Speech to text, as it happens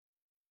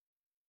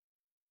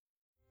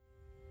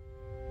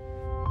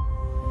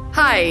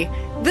Hi,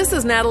 this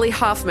is Natalie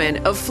Hoffman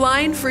of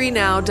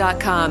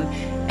FlyingFreeNow.com,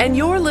 and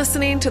you're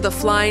listening to the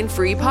Flying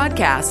Free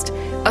Podcast,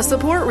 a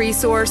support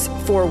resource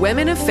for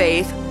women of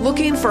faith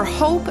looking for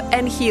hope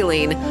and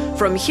healing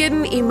from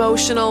hidden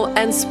emotional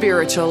and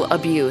spiritual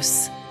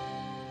abuse.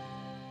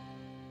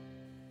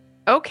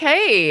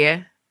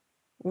 Okay,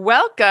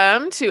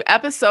 welcome to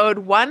episode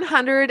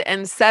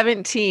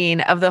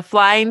 117 of the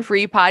Flying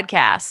Free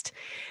Podcast.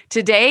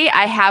 Today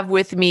I have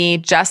with me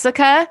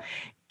Jessica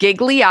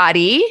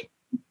Gigliotti.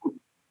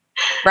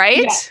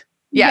 Right?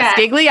 Yes,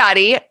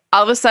 Gigliotti.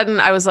 All of a sudden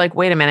I was like,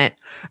 wait a minute.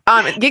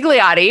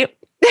 Gigliotti.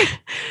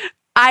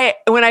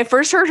 When I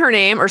first heard her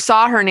name or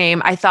saw her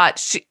name, I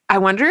thought, I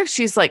wonder if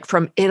she's like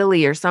from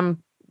Italy or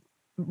some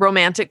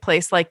romantic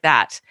place like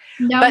that.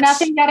 No, but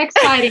nothing that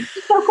exciting.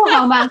 It's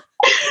Oklahoma.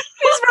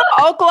 She's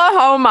from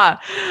Oklahoma.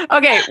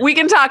 Okay, we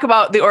can talk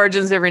about the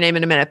origins of her name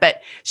in a minute,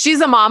 but she's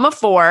a mom of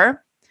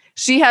 4.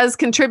 She has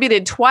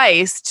contributed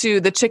twice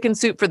to the Chicken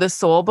Soup for the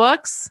Soul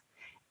books.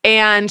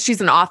 And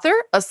she's an author,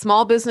 a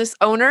small business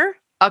owner,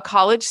 a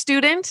college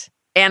student,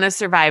 and a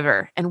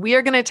survivor. And we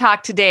are going to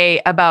talk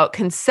today about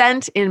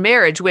consent in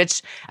marriage,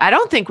 which I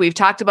don't think we've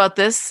talked about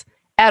this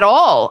at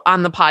all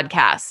on the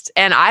podcast.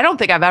 And I don't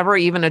think I've ever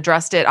even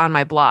addressed it on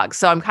my blog.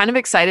 So I'm kind of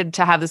excited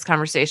to have this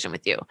conversation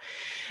with you.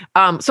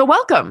 So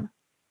welcome.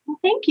 Well,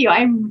 thank you.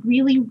 I'm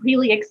really,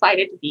 really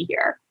excited to be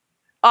here.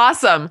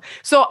 Awesome.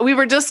 So we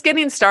were just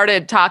getting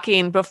started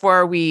talking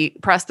before we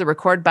pressed the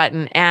record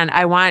button, and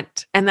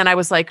then I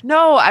was like,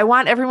 no, I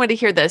want everyone to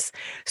hear this.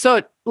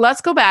 So let's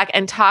go back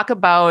and talk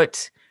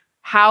about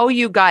how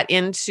you got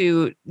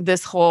into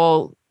this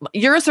whole,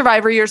 you're a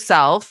survivor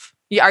yourself.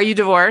 Are you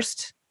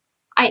divorced?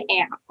 I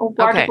am.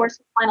 Our divorce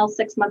was final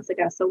 6 months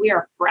ago. So we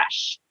are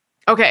fresh.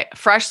 Okay.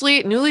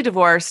 Newly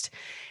divorced.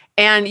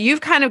 And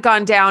you've kind of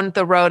gone down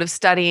the road of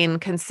studying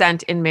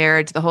consent in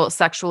marriage, the whole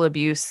sexual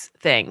abuse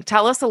thing.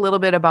 Tell us a little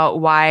bit about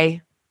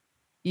why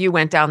you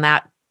went down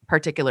that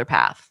particular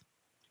path.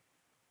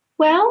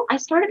 Well, I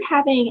started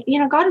having,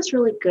 God is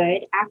really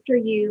good. After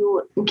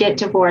you get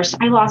divorced,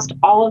 I lost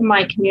all of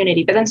my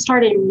community, but then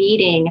started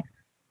meeting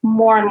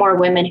more and more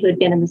women who had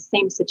been in the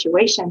same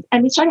situations.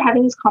 And we started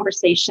having these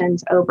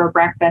conversations over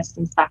breakfast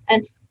and stuff,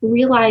 and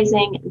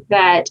realizing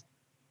that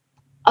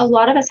a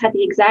lot of us had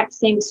the exact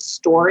same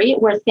story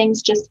where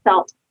things just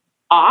felt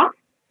off.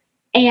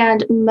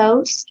 And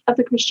most of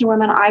the Christian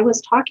women I was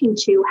talking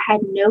to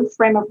had no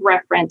frame of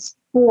reference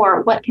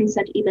for what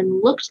consent even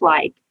looked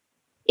like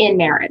in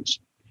marriage.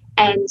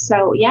 And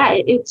so,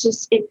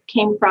 it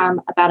came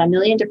from about 1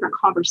 million different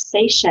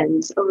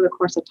conversations over the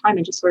course of time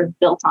and just sort of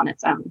built on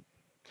its own.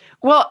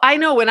 Well, I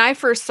know when I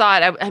first saw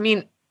it, I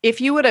mean, if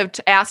you would have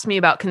asked me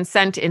about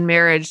consent in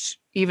marriage,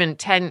 I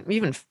don't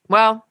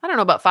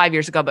know about 5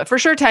 years ago, but for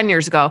sure 10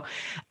 years ago,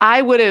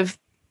 I would have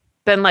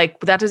been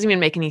like, that doesn't even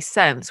make any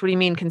sense. What do you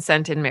mean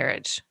consent in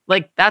marriage?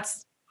 Like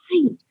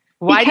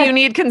why do you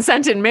need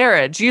consent in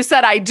marriage? You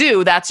said I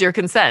do, that's your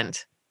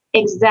consent.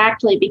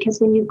 Exactly. Because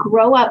when you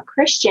grow up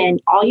Christian,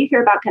 all you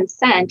hear about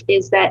consent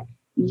is that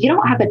you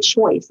don't have a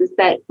choice. Is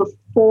that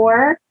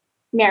before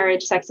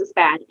marriage, sex is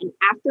bad. And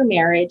after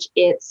marriage,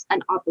 it's an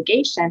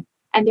obligation.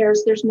 And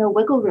there's no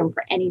wiggle room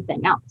for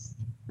anything else.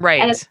 Right.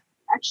 And it's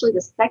actually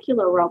the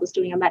secular world is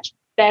doing a much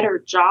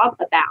better job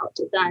about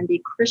than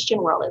the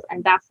Christian world is.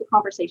 And that's the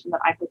conversation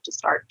that I hope to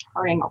start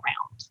turning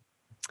around.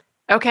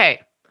 Okay.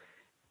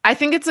 I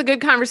think it's a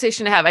good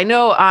conversation to have. I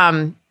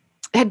know,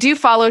 do you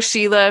follow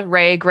Sheila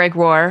Ray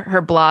Gregoire, her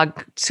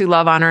blog, To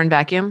Love, Honor, and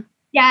Vacuum?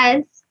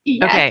 Yes.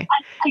 Okay.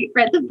 I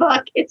read the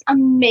book. It's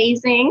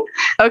amazing.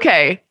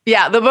 Okay.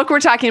 Yeah. The book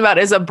we're talking about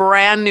is a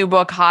brand new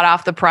book, hot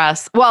off the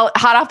press. Well,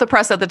 hot off the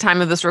press at the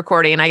time of this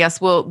recording. I guess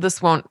this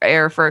won't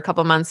air for a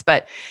couple months,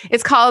 but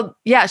it's called,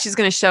 she's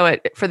going to show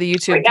it for the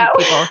YouTube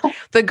people,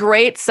 The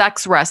Great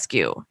Sex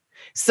Rescue.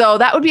 So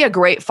that would be a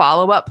great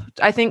follow-up,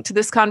 I think, to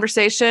this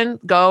conversation.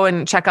 Go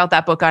and check out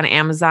that book on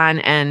Amazon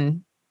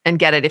and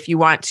get it if you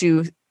want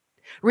to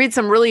read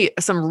some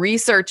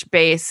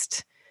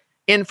research-based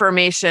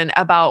information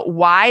about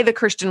why the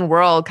Christian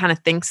world kind of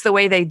thinks the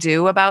way they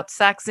do about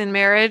sex in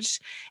marriage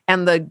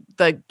and the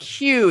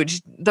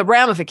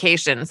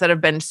ramifications that have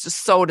been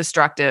just so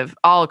destructive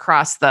all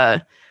across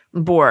the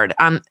board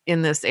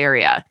in this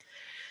area.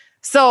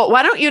 So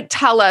why don't you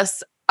tell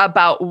us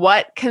about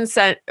what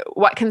consent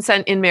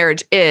in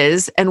marriage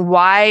is and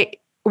why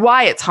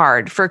it's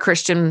hard for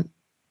Christian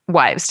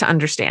wives to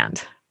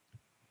understand?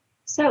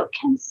 So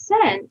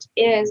consent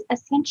is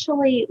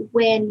essentially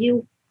when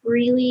you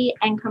freely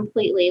and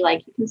completely,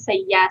 like you can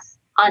say yes,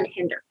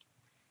 unhindered.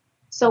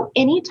 So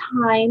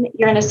anytime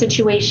you're in a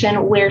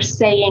situation where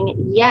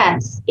saying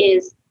yes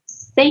is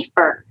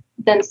safer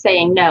than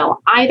saying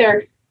no,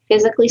 either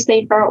physically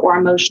safer or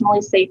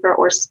emotionally safer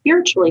or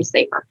spiritually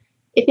safer,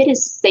 if it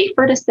is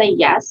safer to say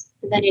yes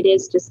than it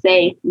is to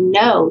say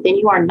no, then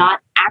you are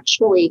not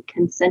actually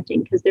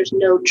consenting because there's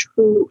no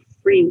true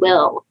free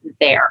will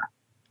there.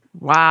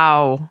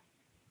 Wow.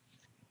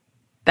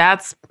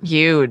 That's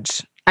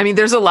huge. I mean,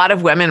 there's a lot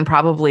of women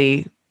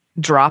probably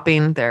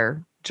dropping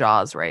their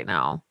jaws right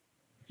now.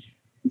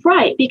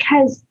 Right.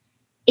 Because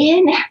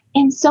in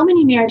in so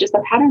many marriages,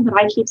 the pattern that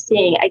I keep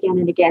seeing again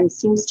and again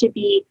seems to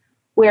be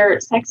where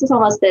sex is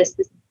almost this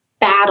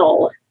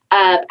battle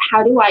of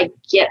how do I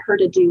get her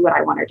to do what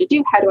I want her to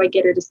do? How do I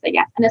get her to say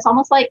yes? And it's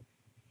almost like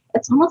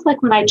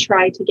when I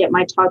try to get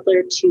my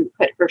toddler to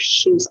put her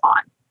shoes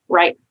on,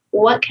 right?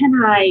 What can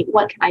I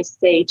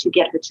say to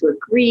get her to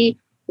agree?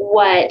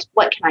 What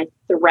can I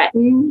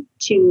threaten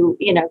to,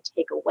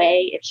 take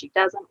away if she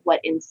doesn't? What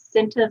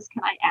incentives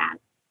can I add?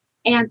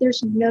 And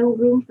there's no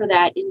room for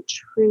that in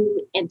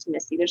true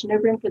intimacy. There's no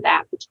room for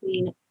that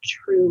between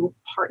true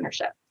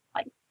partnership.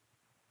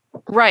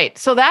 Right.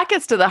 So that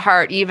gets to the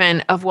heart even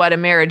of what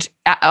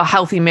a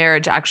healthy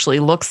marriage actually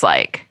looks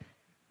like.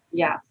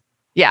 Yeah.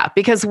 Yeah.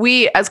 Because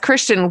we, as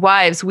Christian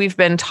wives, we've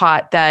been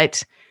taught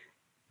that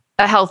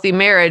a healthy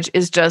marriage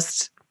is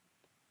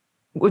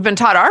we've been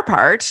taught our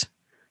part.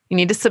 You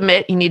need to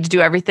submit. You need to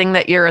do everything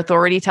that your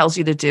authority tells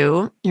you to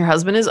do. Your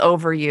husband is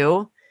over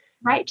you.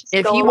 Right.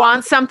 If he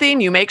wants something,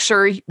 you make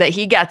sure that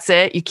he gets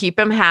it. You keep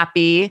him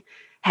happy,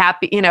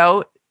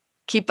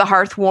 keep the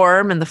hearth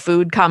warm and the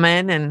food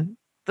coming and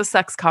the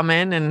sex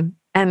coming.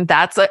 And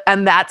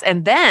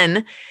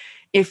then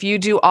if you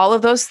do all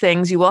of those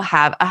things, you will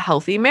have a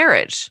healthy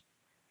marriage.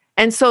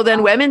 And so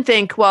then women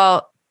think,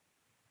 well,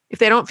 if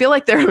they don't feel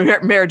like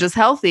their marriage is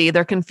healthy,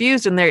 they're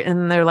confused and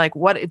they're like,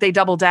 what? They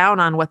double down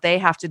on what they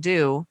have to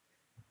do.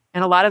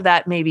 And a lot of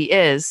that maybe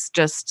is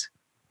just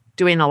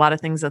doing a lot of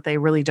things that they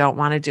really don't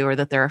want to do or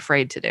that they're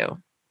afraid to do.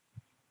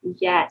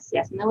 Yes.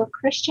 And then with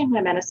Christian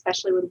women,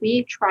 especially when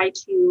we try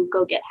to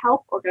go get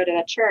help or go to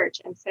the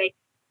church and say,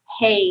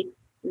 hey,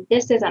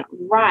 this isn't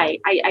right.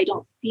 I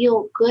don't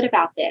feel good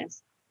about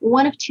this.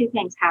 One of two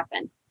things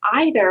happen.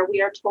 Either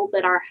we are told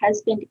that our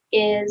husband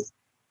is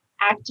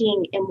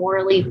acting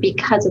immorally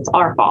because it's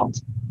our fault,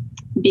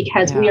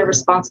 because we are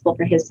responsible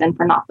for his sin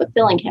for not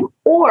fulfilling him,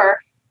 or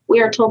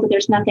we are told that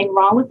there's nothing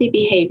wrong with the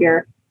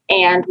behavior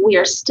and we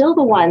are still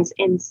the ones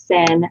in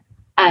sin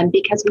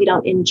because we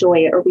don't enjoy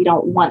it or we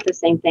don't want the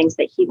same things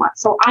that he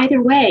wants. So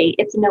either way,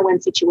 it's a no-win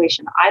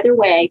situation. Either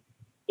way,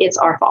 it's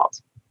our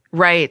fault.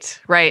 Right.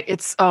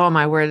 It's, oh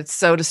my word, it's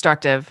so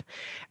destructive.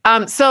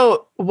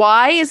 So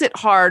why is it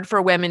hard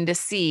for women to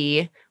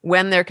see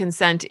when their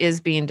consent is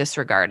being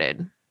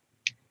disregarded?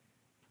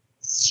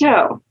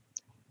 So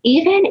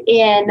even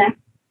in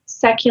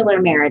secular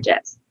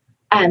marriages,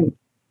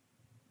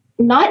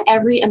 not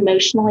every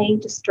emotionally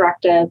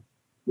destructive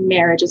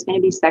marriage is going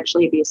to be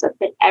sexually abusive,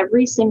 but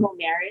every single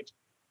marriage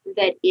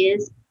that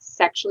is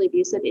sexually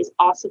abusive is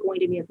also going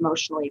to be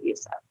emotionally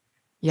abusive.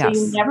 Yes.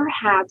 So you never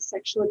have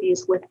sexual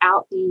abuse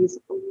without these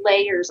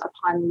layers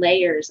upon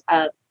layers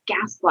of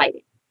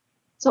gaslighting.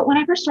 So when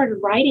I first started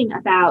writing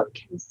about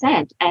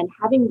consent and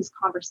having these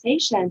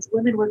conversations,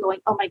 women were going,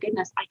 oh my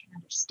goodness, I can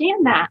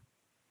understand that.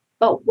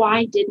 But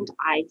why didn't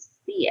I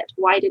see it?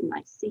 Why didn't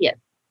I see it?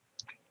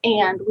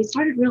 And we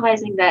started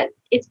realizing that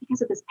it's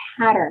because of this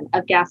pattern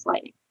of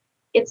gaslighting.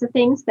 It's the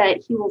things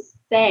that he will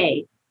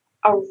say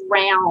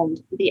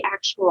around the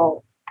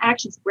actual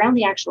actions, around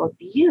the actual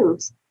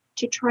abuse,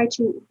 to try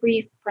to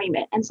reframe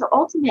it. And so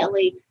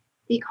ultimately,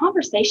 the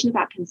conversation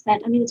about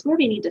consent, it's where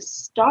we need to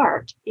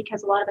start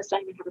because a lot of us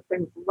don't even have a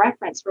frame of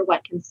reference for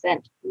what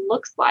consent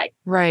looks like.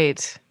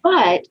 Right.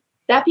 But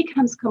that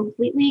becomes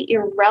completely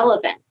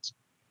irrelevant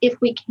if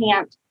we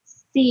can't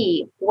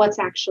see what's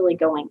actually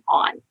going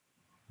on.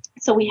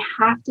 So we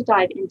have to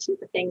dive into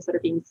the things that are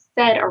being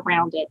said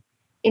around it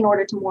in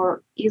order to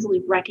more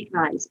easily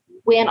recognize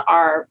when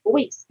our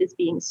voice is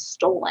being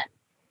stolen.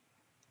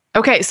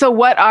 Okay, so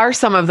what are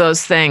some of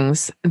those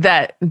things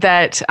that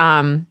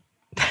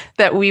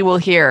we will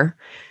hear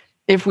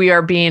if we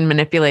are being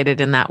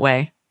manipulated in that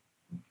way?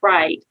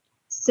 Right.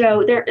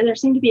 So there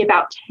seem to be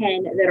about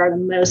 10 that are the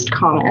most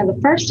common. And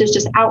the first is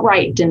just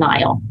outright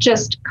denial,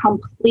 just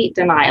complete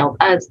denial.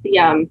 As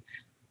the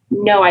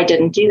no, I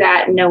didn't do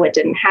that. No, it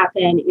didn't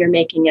happen. You're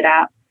making it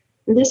up.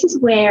 And this is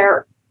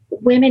where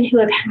women who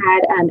have had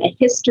a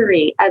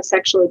history of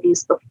sexual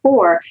abuse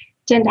before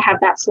tend to have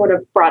that sort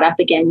of brought up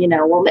again.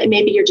 Well,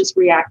 maybe you're just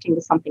reacting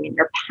to something in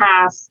your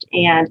past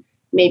and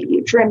maybe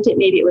you dreamt it.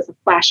 Maybe it was a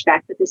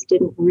flashback, but this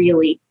didn't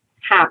really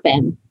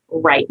happen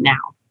right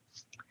now.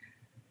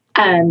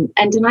 And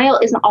denial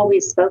isn't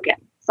always spoken.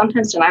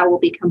 Sometimes denial will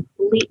be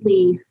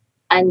completely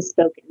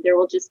unspoken. There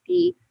will just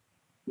be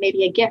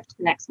maybe a gift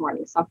the next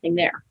morning, something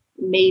there.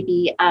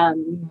 Maybe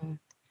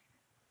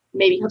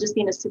he'll just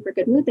be in a super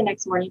good mood the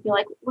next morning. He'll be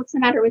like, what's the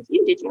matter with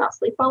you? Did you not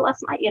sleep well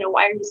last night?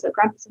 Why are you so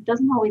grumpy? So it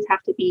doesn't always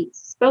have to be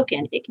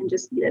spoken. It can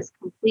just be this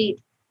complete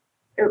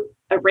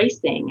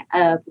erasing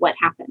of what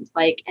happened.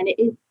 And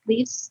it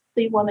leaves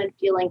the woman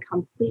feeling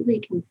completely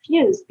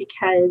confused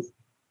because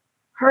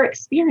her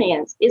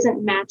experience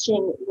isn't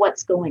matching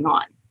what's going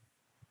on.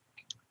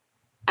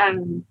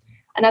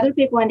 Another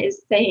big one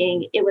is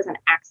saying it was an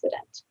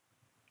accident.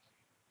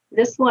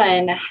 This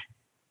one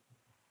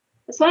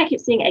I keep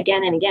seeing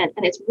again and again.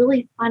 And it's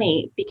really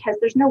funny because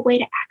there's no way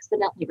to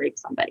accidentally rape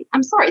somebody.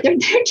 I'm sorry, there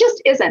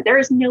just isn't. There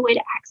is no way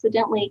to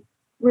accidentally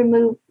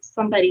remove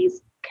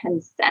somebody's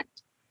consent.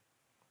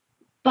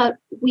 But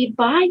we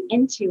buy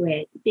into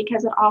it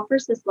because it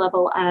offers this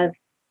level of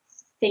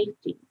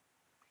safety.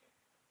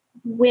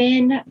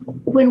 When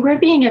we're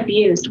being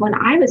abused, when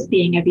I was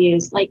being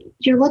abused, like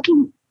you're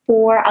looking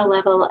for a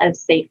level of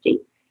safety.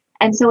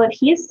 And so if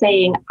he is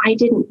saying, I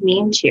didn't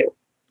mean to,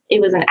 it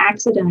was an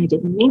accident, I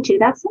didn't mean to,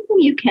 that's something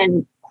you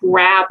can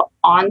grab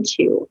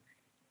onto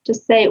to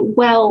say,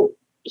 well,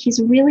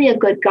 he's really a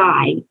good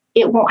guy.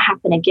 It won't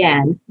happen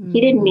again.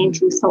 He didn't mean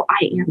to, so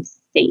I am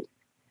safe.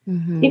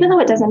 Even though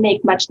it doesn't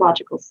make much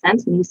logical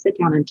sense when you sit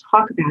down and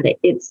talk about it,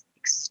 it's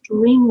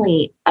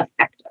extremely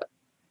effective.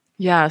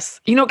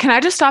 Yes. Can I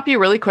just stop you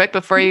really quick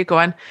before you go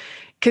on?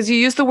 Because you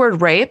use the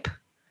word rape.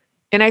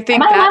 And I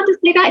think Am I allowed to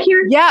say that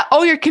here? Yeah.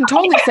 Oh, you can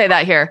totally say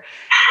that here.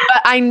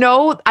 But I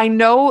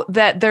know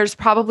that there's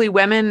probably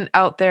women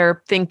out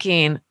there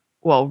thinking,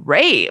 well,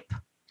 rape.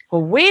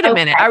 Well, wait a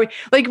minute. Are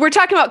we we're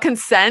talking about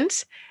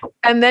consent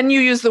and then you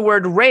use the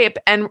word rape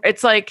and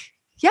it's like,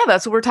 yeah,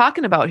 that's what we're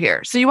talking about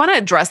here. So you want to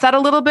address that a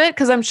little bit?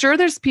 Because I'm sure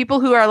there's people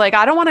who are like,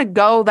 I don't want to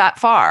go that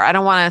far. I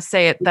don't want to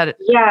say it that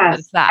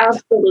it's that.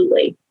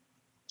 Absolutely.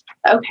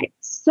 Okay,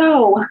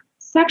 so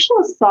sexual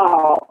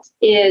assault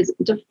is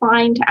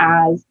defined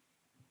as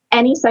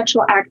any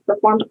sexual act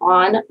performed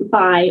on,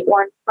 by,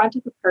 or in front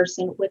of a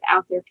person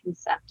without their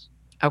consent.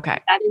 Okay.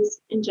 That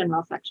is, in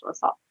general, sexual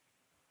assault.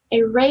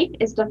 A rape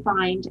is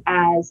defined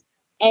as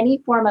any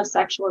form of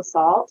sexual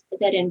assault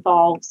that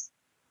involves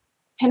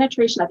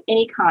penetration of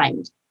any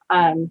kind,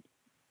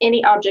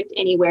 any object,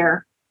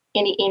 anywhere,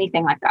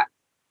 anything like that.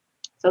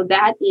 So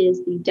that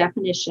is the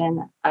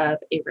definition of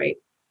a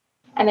rape.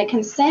 And the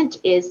consent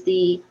is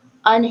the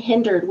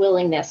unhindered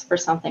willingness for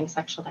something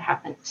sexual to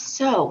happen.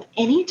 So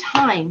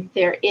anytime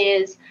there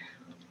is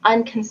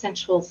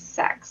unconsensual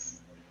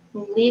sex,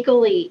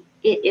 legally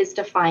it is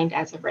defined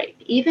as a rape,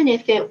 even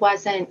if it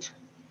wasn't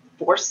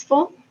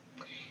forceful,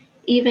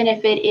 even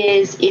if it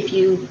is, if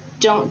you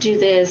don't do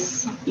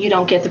this, you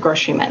don't get the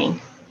grocery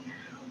money.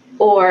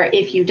 Or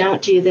if you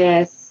don't do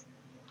this,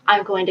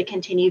 I'm going to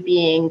continue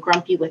being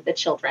grumpy with the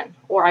children,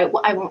 or I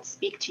won't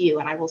speak to you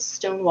and I will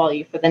stonewall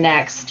you for the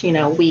next,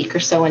 week or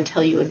so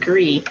until you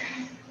agree.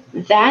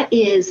 That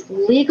is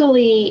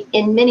legally,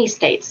 in many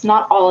states,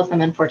 not all of them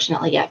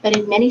unfortunately yet, but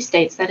in many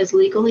states that is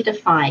legally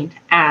defined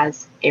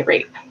as a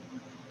rape.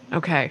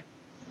 Okay.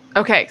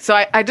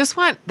 So I just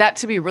want that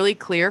to be really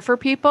clear for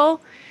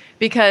people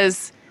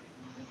because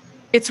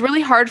it's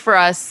really hard for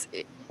us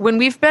when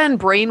we've been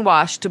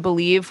brainwashed to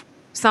believe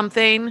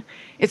something.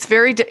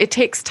 It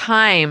takes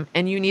time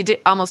and you need to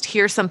almost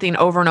hear something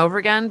over and over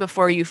again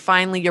before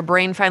your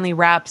brain finally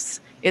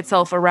wraps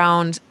itself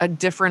around a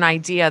different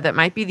idea that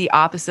might be the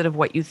opposite of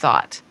what you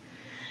thought.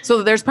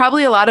 So there's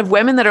probably a lot of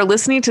women that are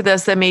listening to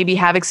this that maybe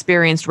have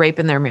experienced rape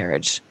in their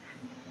marriage.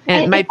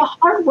 And it's a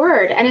hard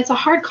word and it's a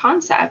hard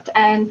concept.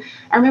 And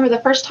I remember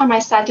the first time I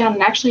sat down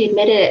and actually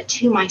admitted it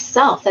to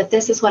myself that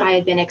this is what I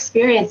had been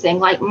experiencing.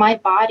 Like my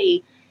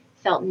body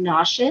felt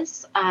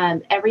nauseous.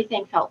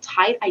 Everything felt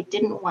tight. I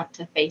didn't want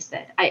to face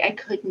it. I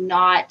could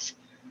not.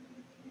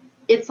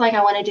 It's like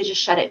I wanted to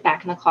just shut it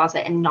back in the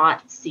closet and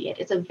not see it.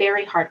 It's a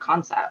very hard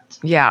concept.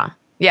 Yeah.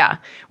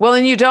 Well,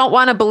 and you don't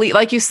want to believe,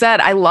 like you said,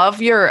 I love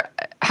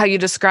how you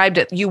described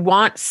it. You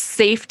want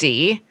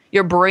safety.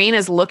 Your brain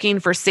is looking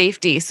for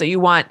safety. So you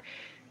want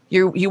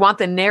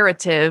the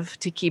narrative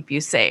to keep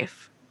you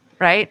safe,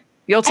 right?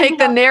 You'll take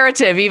the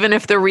narrative, even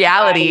if the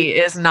reality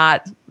is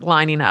not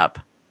lining up.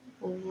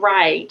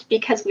 Right,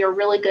 because we are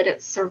really good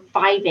at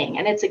surviving.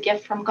 And it's a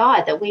gift from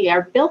God that we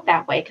are built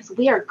that way because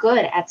we are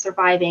good at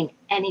surviving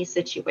any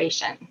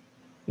situation.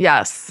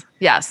 Yes.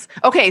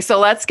 Okay, so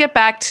let's get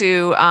back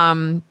to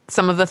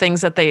some of the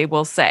things that they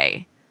will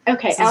say.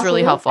 Okay, this is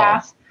really helpful.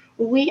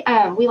 We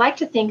like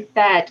to think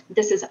that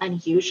this is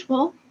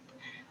unusual,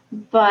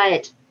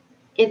 but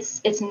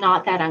it's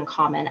not that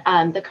uncommon.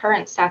 The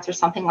current stats are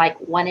something like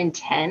 1 in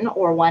 10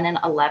 or 1 in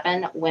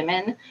 11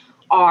 women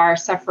are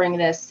suffering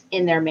this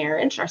in their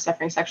marriage, are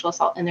suffering sexual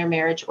assault in their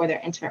marriage or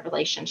their intimate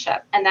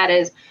relationship. And that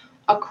is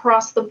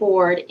across the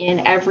board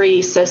in every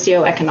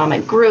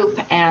socioeconomic group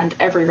and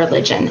every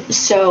religion.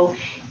 So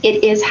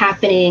it is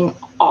happening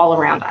all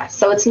around us.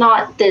 So it's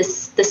not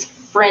this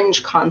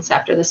fringe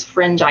concept or this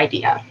fringe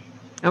idea.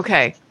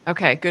 Okay,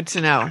 good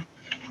to know.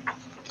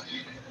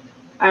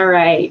 All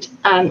right.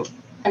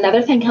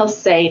 Another thing he'll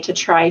say to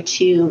try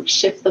to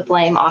shift the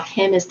blame off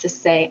him is to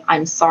say,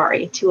 I'm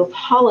sorry, to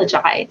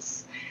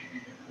apologize.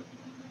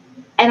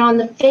 And on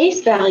the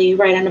face value,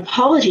 right, an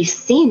apology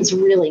seems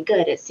really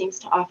good. It seems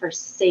to offer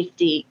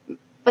safety.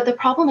 But the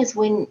problem is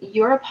when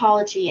your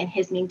apology and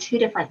his mean two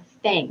different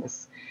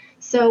things.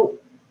 So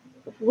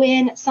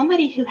when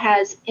somebody who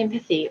has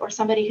empathy or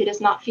somebody who does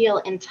not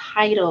feel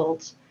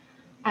entitled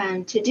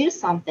to do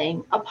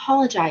something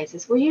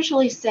apologizes, we're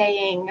usually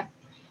saying,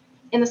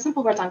 in the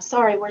simple words, I'm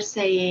sorry, we're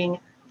saying,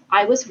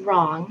 I was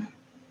wrong.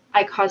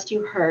 I caused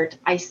you hurt.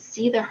 I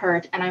see the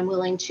hurt and I'm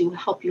willing to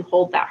help you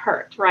hold that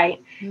hurt, right?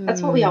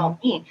 That's what we all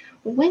mean.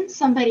 When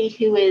somebody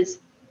who is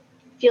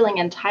feeling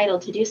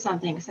entitled to do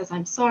something says,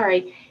 I'm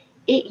sorry,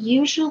 it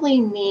usually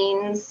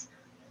means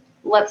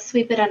let's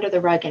sweep it under the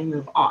rug and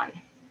move on.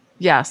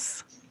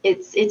 Yes.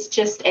 It's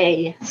just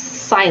a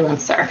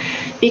silencer,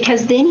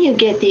 because then you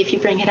get if you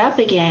bring it up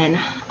again,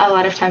 a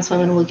lot of times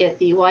women will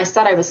get well, I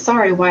said I was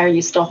sorry. Why are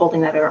you still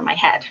holding that over my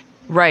head?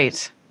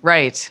 Right.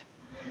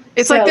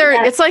 It's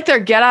like their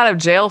get out of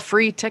jail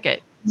free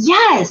ticket.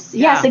 Yes,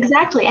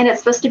 exactly. And it's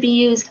supposed to be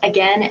used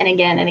again and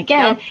again and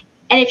again. Yep.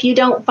 And if you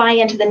don't buy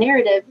into the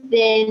narrative,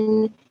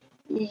 then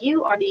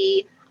you are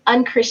the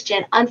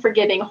unchristian,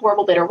 unforgiving,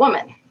 horrible, bitter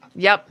woman.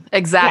 Yep,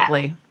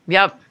 exactly.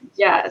 Yeah. Yep.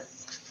 Yes.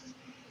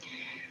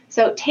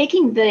 So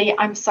taking the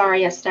I'm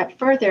sorry a step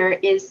further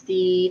is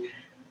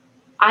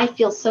I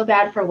feel so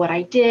bad for what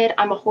I did.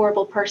 I'm a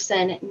horrible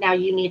person. Now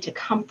you need to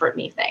comfort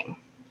me thing.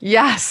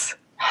 Yes.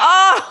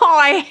 Oh,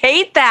 I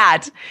hate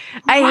that.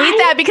 I hate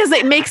that because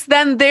it makes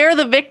them, they're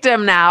the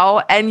victim now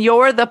and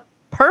you're the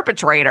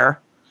perpetrator.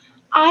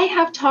 I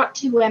have talked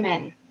to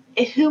women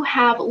who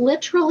have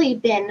literally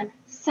been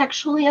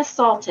sexually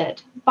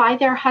assaulted by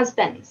their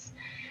husbands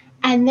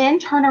and then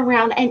turn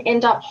around and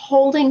end up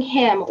holding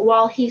him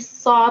while he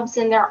sobs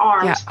in their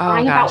arms,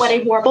 crying about what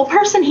a horrible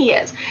person he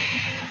is.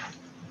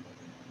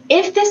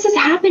 If this is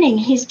happening,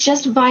 he's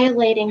just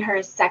violating her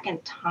a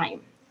second time.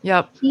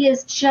 Yep. He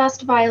is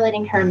just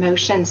violating her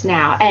emotions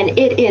now. And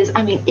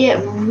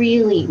it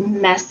really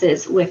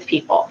messes with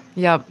people.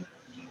 Yep.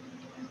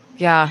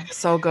 Yeah,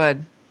 so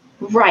good.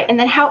 Right. And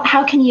then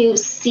how can you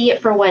see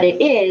it for what it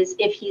is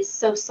if he's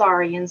so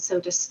sorry and so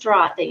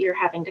distraught that you're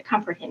having to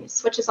comfort him? He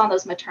switches on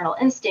those maternal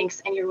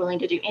instincts and you're willing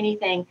to do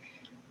anything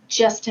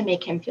just to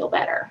make him feel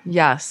better.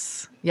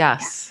 Yes. It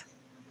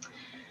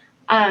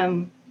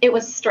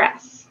was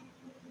stress.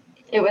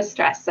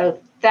 So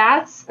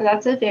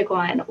that's a big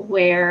one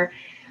where,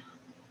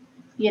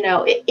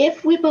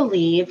 if we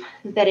believe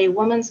that a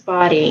woman's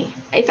body,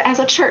 if as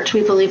a church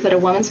we believe that a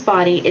woman's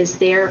body is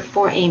there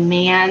for a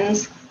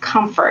man's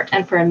comfort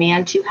and for a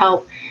man to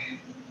help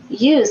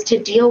use to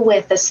deal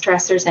with the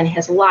stressors in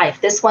his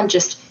life, this one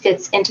just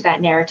fits into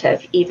that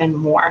narrative even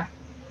more.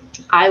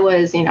 I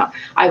was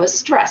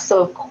stressed,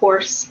 so of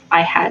course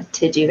I had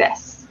to do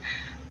this.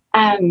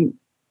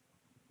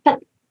 But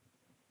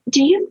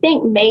do you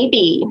think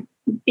maybe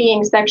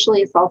being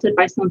sexually assaulted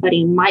by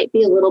somebody might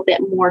be a little bit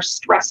more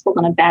stressful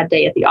than a bad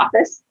day at the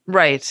office?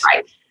 Right.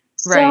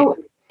 So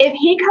if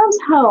he comes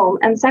home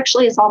and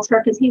sexually assaults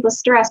her because he was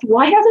stressed,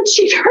 why doesn't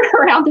she turn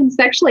around and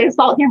sexually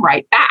assault him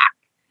right back?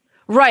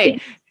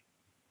 Right.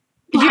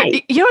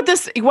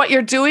 What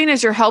you're doing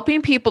is you're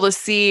helping people to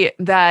see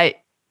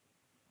that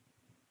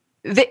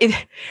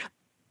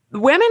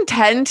women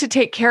tend to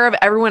take care of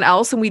everyone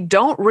else and we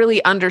don't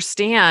really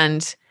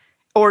understand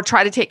or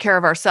try to take care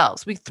of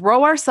ourselves. We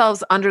throw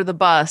ourselves under the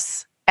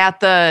bus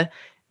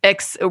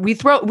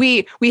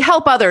we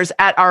help others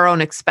at our own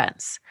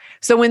expense.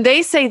 So when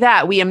they say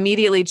that, we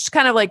immediately just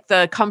kind of like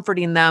the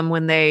comforting them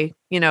when they,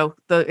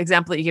 the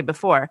example that you gave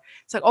before,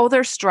 it's like, oh,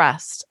 they're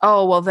stressed.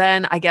 Oh, well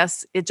then I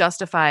guess it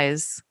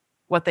justifies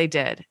what they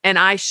did. And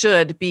I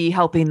should be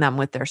helping them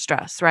with their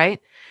stress.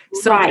 Right.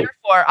 So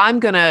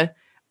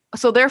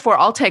therefore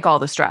I'll take all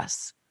the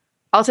stress.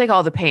 I'll take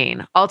all the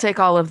pain. I'll take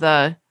all of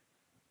the,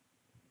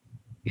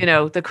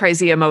 the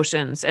crazy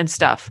emotions and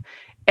stuff.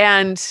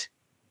 And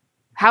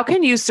how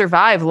can you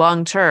survive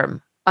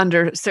long-term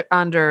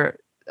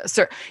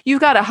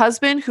you've got a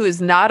husband who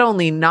is not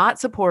only not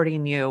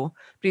supporting you,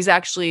 but he's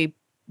actually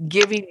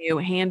giving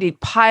you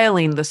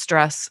piling the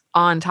stress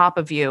on top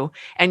of you.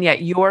 And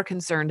yet you're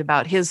concerned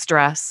about his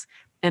stress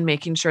and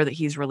making sure that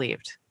he's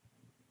relieved.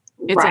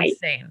 It's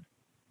insane.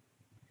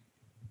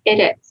 It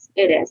is.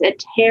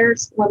 It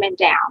tears women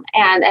down.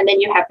 And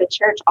then you have the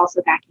church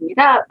also backing it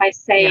up by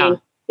saying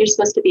you're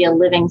supposed to be a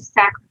living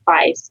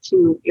sacrifice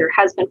to your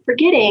husband,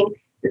 forgetting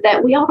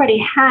that we already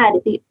had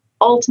the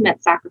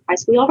ultimate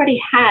sacrifice. We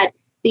already had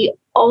the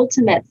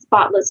ultimate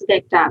spotless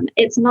victim.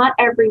 It's not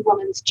every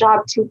woman's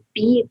job to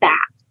be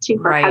that to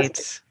her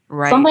husband.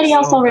 Right. Somebody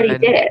else already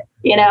did it,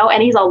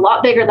 and he's a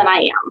lot bigger than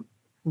I am.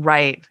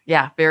 Right.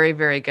 Yeah. Very,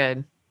 very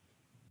good.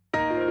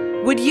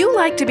 Would you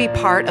like to be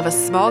part of a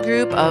small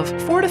group of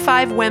 4 to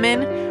 5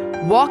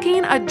 women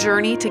walking a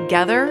journey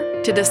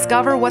together to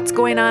discover what's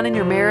going on in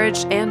your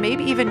marriage and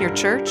maybe even your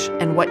church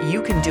and what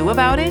you can do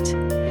about it?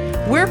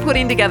 We're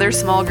putting together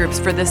small groups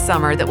for this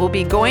summer that will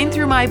be going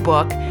through my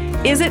book,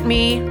 Is It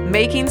Me?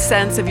 Making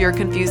Sense of Your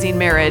Confusing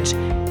Marriage,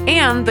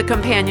 and the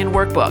companion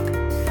workbook.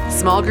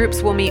 Small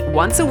groups will meet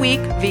once a week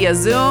via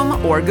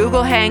Zoom or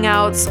Google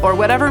Hangouts or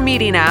whatever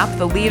meeting app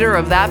the leader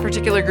of that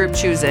particular group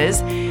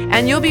chooses,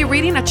 and you'll be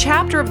reading a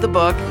chapter of the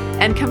book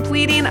and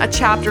completing a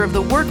chapter of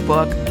the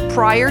workbook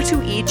prior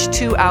to each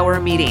 2-hour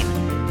meeting.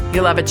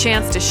 You'll have a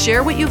chance to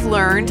share what you've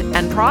learned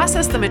and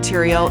process the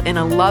material in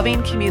a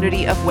loving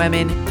community of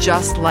women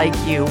just like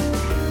you.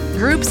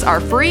 Groups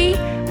are free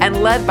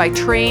and led by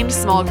trained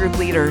small group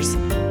leaders.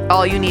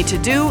 All you need to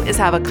do is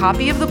have a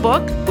copy of the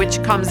book,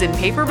 which comes in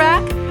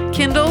paperback,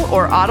 Kindle,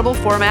 or Audible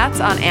formats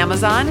on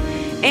Amazon,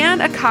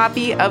 and a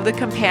copy of the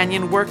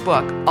companion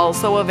workbook,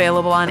 also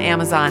available on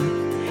Amazon.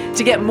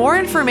 To get more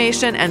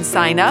information and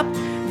sign up,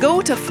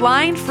 go to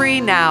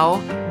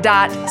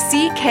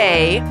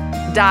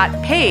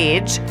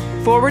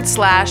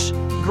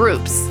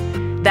flyingfreenow.ck.page/groups.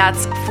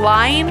 That's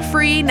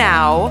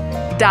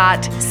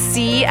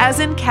flyingfreenow.c as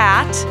in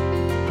cat,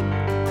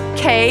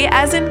 k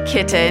as in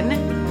kitten,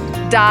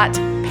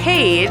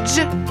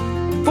 .page/groups.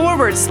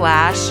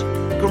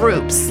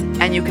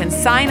 And you can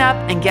sign up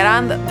and get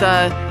on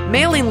the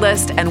mailing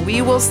list, and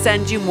we will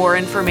send you more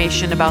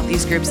information about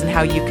these groups and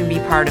how you can be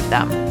part of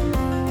them.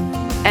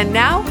 And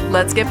now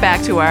let's get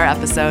back to our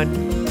episode.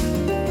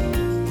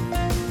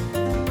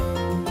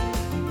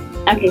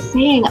 Okay,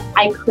 saying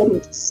I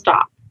couldn't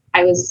stop.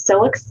 I was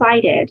so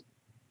excited.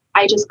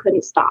 I just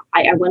couldn't stop.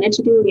 I wanted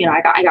to do,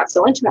 I got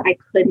so into it. I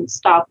couldn't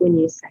stop when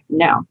you said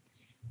no.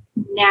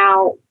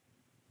 Now,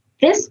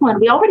 this one,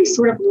 we already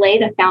sort of lay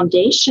the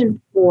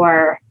foundation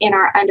for in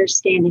our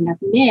understanding of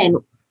men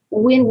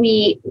when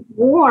we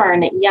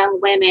warn young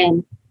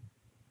women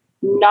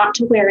not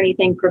to wear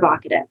anything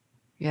provocative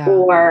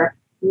or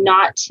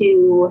not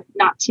to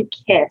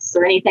kiss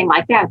or anything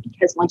like that,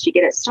 because once you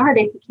get it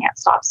started, you can't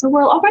stop. So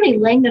we're already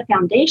laying the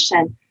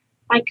foundation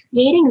by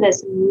creating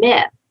this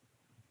myth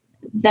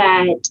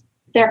that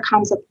there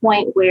comes a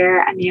point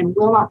where a man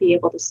will not be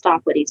able to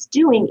stop what he's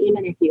doing,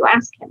 even if you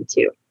ask him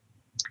to.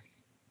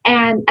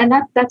 And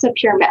that's a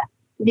pure myth.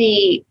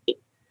 The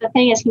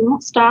thing is, he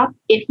won't stop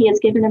if he has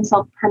given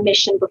himself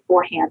permission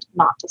beforehand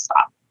not to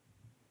stop.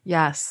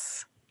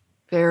 Yes.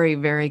 Very,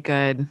 very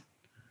good.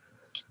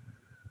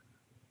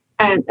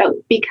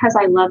 Because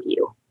I love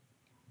you.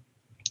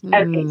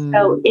 Okay,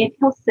 so if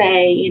he'll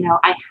say,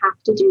 I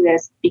have to do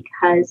this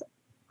because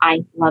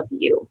I love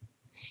you.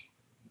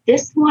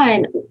 This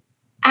one,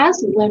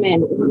 as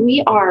women,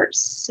 we are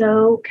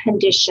so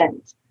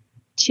conditioned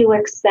to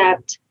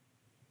accept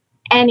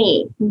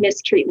any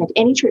mistreatment,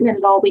 any treatment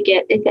at all we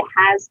get, if it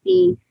has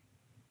the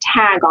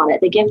tag on it,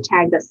 the gift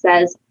tag that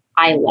says,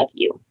 I love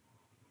you.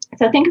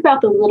 So think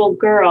about the little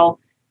girl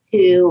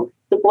who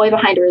the boy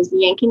behind her is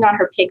yanking on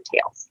her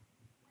pigtails.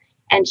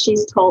 And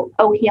she's told,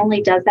 oh, he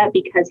only does that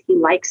because he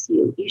likes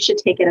you. You should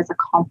take it as a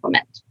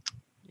compliment.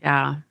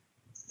 Yeah.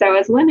 So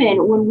as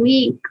women, when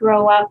we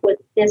grow up with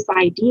this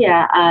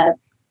idea of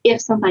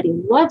if somebody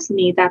loves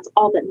me, that's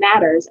all that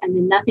matters, and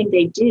then nothing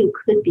they do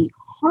could be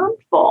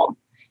harmful,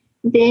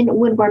 then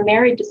when we're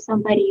married to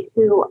somebody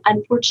who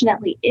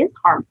unfortunately is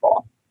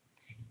harmful,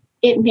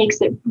 it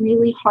makes it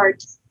really hard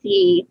to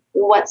see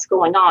what's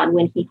going on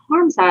when he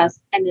harms us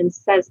and then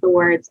says the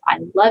words, I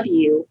love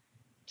you,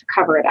 to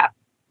cover it up.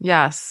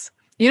 Yes.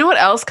 You know what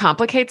else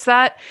complicates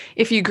that?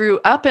 If you grew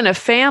up in a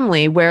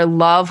family where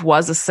love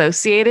was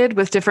associated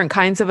with different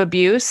kinds of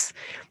abuse,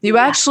 you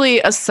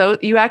actually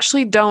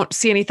don't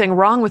see anything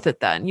wrong with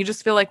it then. You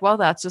just feel like, well,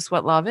 that's just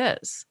what love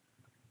is.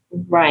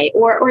 Right.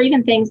 Or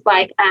even things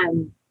like,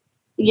 Aunt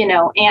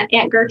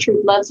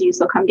Gertrude loves you,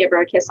 so come give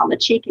her a kiss on the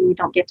cheek, and you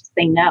don't get to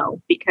say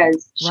no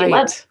because she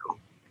loves you.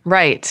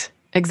 Right.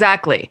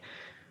 Exactly.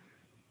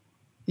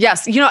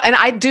 Yes. And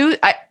I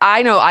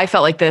know I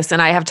felt like this,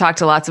 and I have talked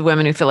to lots of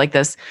women who feel like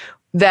this,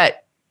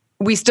 that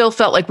we still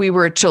felt like we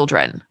were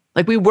children,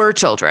 that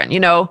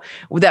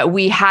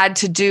we had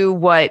to do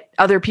what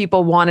other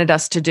people wanted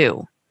us to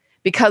do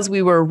because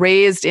we were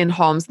raised in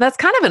homes. That's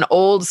kind of an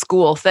old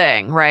school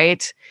thing,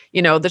 right?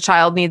 The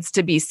child needs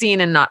to be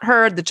seen and not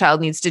heard. The child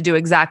needs to do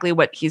exactly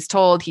what he's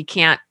told. He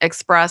can't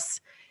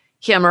express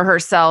him or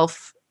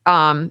herself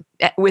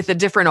with a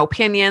different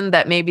opinion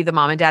that maybe the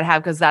mom and dad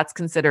have, because that's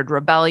considered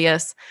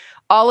rebellious.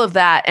 All of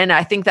that. And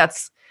I think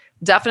that's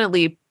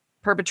definitely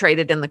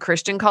perpetrated in the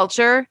Christian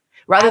culture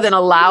rather than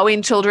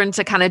allowing children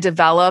to kind of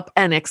develop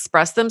and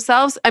express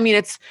themselves. I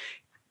mean,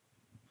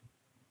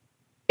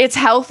 it's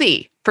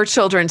healthy for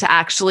children to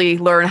actually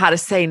learn how to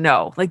say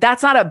no. Like,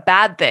 that's not a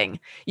bad thing.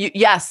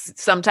 Yes,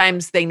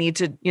 sometimes they need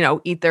to,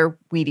 eat their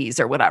Wheaties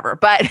or whatever,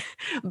 but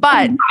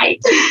right.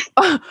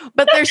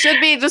 but there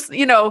should be just,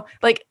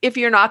 like, if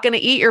you're not going to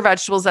eat your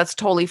vegetables, that's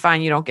totally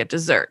fine. You don't get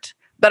dessert,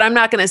 but I'm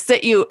not going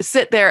to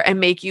sit there and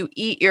make you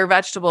eat your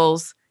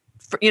vegetables,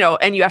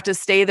 and you have to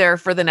stay there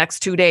for the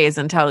next 2 days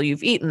until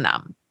you've eaten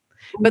them.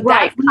 But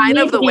that's kind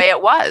of the way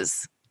it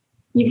was.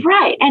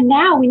 Right. And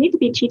now we need to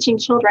be teaching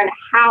children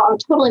how,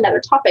 totally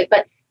another topic,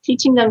 but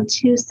teaching them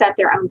to set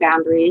their own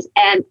boundaries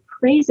and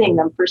praising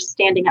them for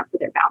standing up for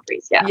their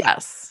boundaries.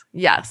 Yes.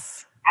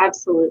 Yes.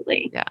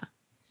 Absolutely. Yeah.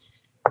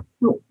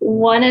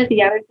 One of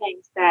the other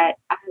things that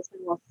a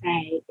husband will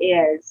say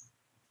is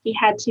he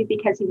had to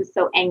because he was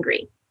so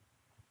angry.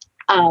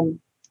 And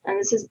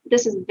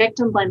this is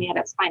victim blaming at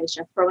its finest.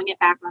 You're throwing it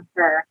back on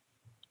her.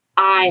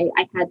 I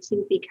had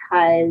to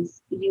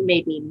because you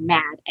made me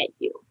mad at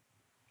you.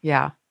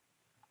 Yeah.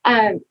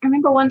 I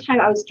remember one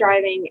time I was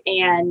driving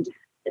and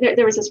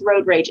there was this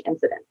road rage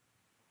incident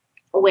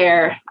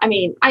where, I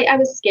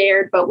was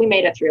scared, but we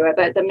made it through it.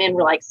 The men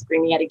were like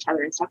screaming at each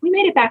other and stuff. We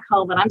made it back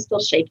home and I'm still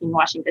shaking,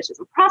 washing dishes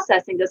and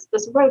processing this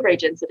road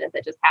rage incident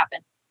that just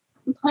happened.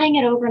 I'm playing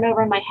it over and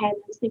over in my head.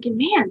 And I was thinking,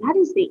 man, that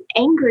is the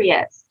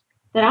angriest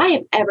that I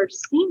have ever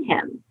seen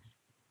him.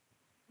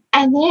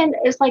 And then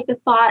it's like the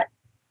thought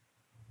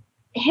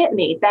hit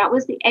me. That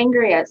was the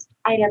angriest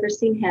I'd ever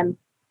seen him,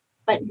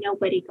 but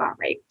nobody got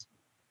raped.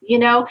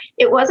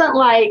 It wasn't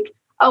like,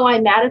 oh,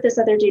 I'm mad at this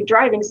other dude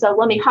driving, so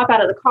let me hop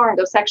out of the car and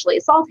go sexually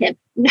assault him.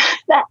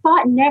 That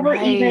thought never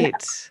even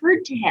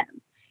occurred to him.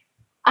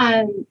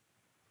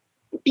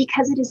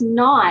 Because it is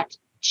not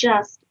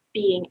just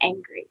being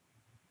angry.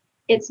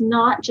 It's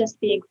not just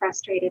being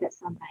frustrated at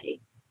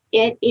somebody.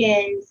 It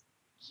is,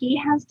 he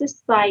has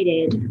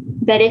decided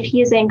that if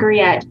he is angry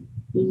at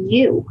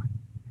you,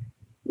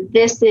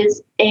 this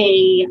is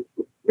a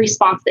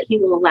response that he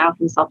will allow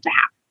himself to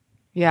have.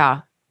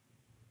 Yeah.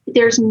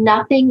 There's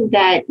nothing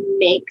that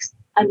makes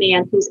a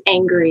man who's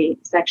angry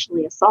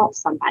sexually assault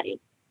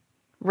somebody.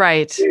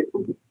 Right.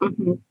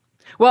 Mm-hmm.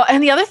 Well,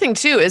 and the other thing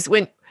too is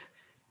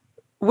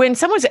when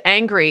someone's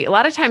angry, a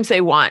lot of times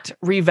they want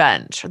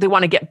revenge. They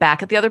want to get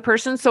back at the other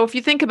person. So if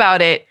you think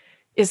about it,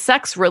 is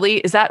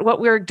that what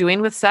we're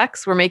doing with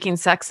sex? We're making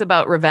sex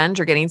about revenge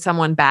or getting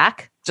someone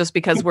back just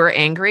because we're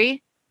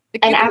angry?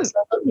 And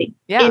absolutely.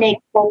 Yeah. In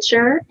a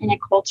culture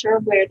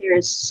where there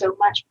is so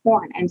much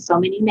porn and so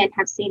many men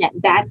have seen it,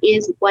 that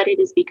is what it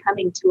is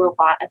becoming to a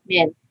lot of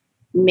men,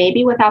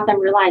 maybe without them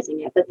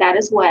realizing it. But that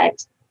is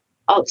what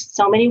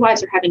so many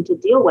wives are having to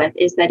deal with,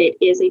 is that it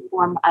is a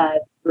form of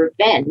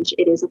revenge.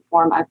 It is a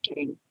form of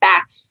getting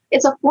back.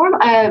 It's a form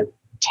of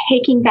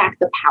taking back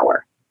the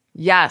power.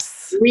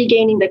 Yes.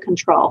 Regaining the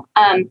control.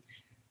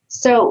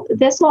 So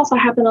this will also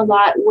happen a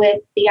lot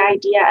with the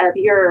idea of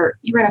you're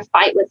in a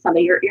fight with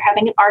somebody, you're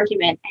having an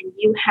argument and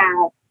you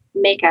have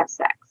makeup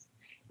sex.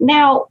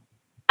 Now,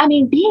 I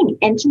mean, being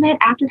intimate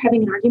after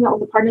having an argument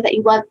with a partner that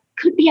you love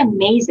could be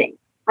amazing,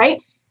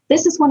 right?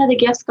 This is one of the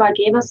gifts God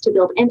gave us, to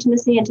build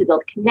intimacy and to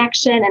build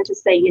connection and to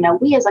say,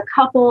 we as a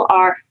couple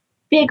are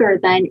bigger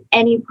than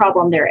any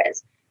problem there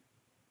is.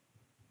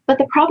 But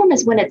the problem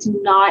is when it's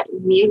not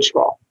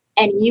mutual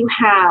and you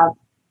have,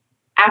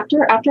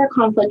 after a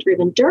conflict or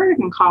even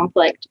during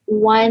conflict,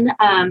 one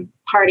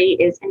party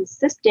is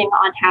insisting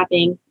on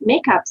having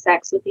makeup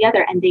sex with the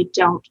other and they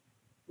don't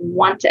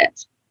want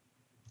it.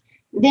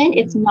 Then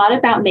it's not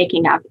about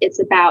making up.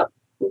 It's about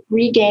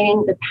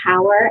regaining the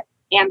power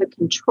and the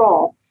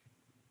control.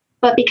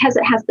 But because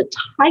it has the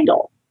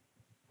title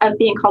of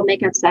being called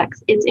makeup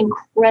sex, it's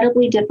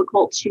incredibly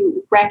difficult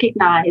to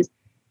recognize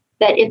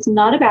that it's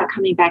not about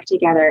coming back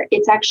together.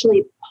 It's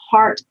actually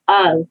part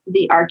of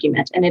the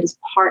argument, and it is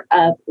part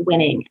of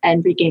winning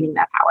and regaining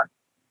that power.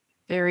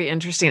 Very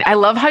interesting. I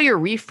love how you're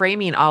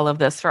reframing all of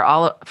this for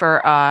all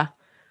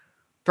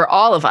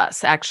of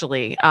us,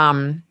 actually.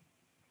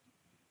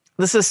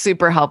 This is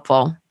super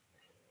helpful.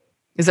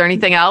 Is there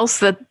anything else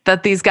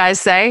that these guys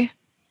say?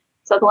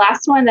 So the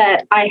last one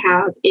that I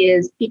have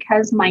is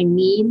because my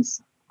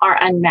needs are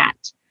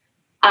unmet.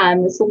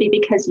 This will be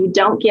because you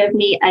don't give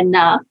me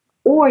enough,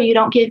 or you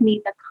don't give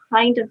me the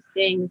kind of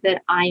thing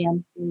that I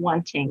am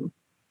wanting.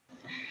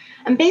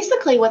 And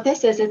basically what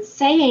this is, it's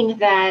saying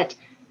that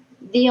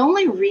the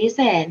only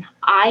reason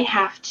I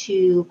have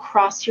to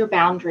cross your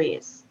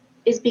boundaries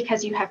is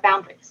because you have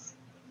boundaries.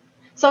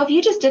 So if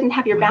you just didn't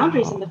have your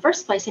boundaries in the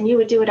first place and you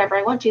would do whatever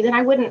I want to, then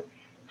I wouldn't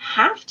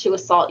have to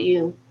assault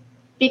you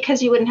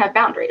because you wouldn't have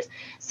boundaries.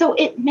 So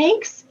it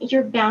makes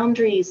your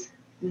boundaries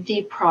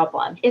the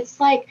problem. It's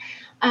like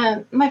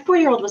my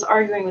 4-year-old was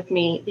arguing with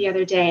me the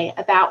other day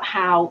about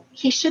how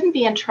he shouldn't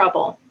be in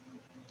trouble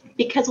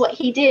because what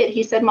he did,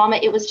 he said, Mama,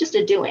 it was just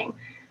a doing.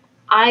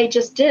 I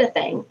just did a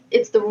thing.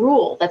 It's the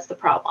rule that's the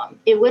problem.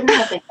 It wouldn't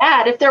have been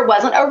bad if there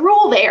wasn't a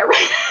rule there.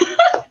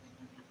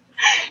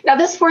 Now,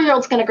 this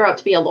 4-year-old's going to grow up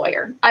to be a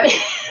lawyer. I mean,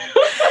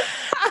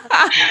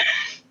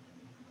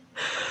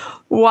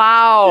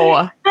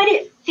 wow. But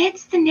it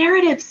fits the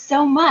narrative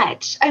so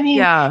much. I mean,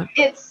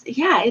 it's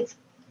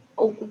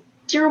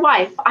dear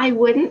wife, I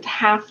wouldn't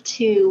have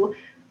to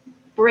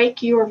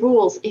break your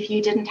rules if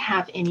you didn't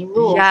have any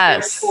rules.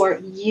 Yes. Therefore,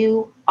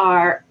 you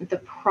are the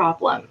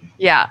problem.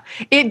 Yeah.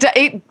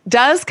 It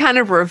does kind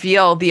of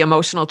reveal the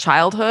emotional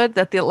childhood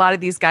that a lot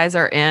of these guys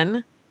are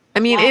in. I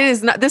mean,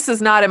 this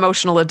is not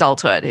emotional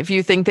adulthood. If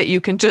you think that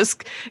you can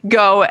just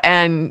go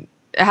and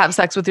have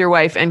sex with your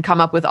wife and come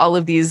up with all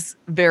of these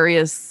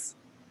various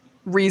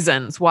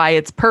reasons why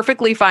it's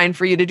perfectly fine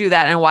for you to do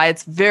that and why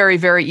it's very,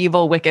 very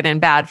evil, wicked,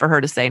 and bad for her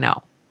to say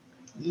no.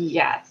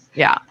 Yes.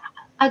 Yeah.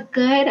 A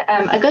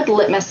good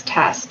litmus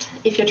test,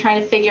 if you're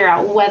trying to figure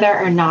out whether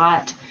or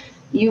not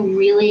you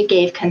really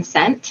gave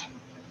consent,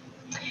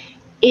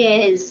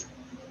 is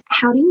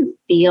how do you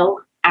feel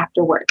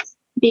afterwards?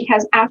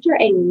 Because after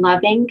a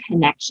loving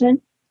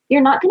connection,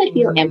 you're not going to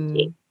feel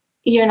empty.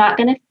 You're not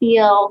going to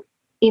feel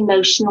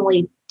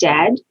emotionally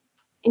dead,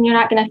 and you're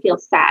not going to feel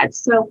sad.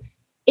 So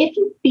if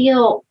you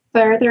feel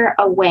further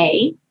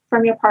away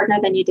from your partner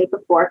than you did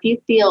before, if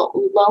you feel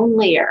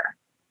lonelier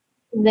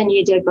than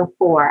you did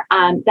before,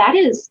 that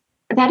is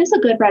a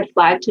good red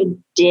flag to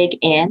dig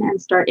in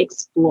and start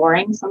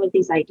exploring some of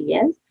these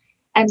ideas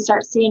and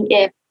start seeing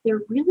if there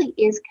really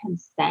is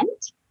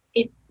consent,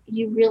 if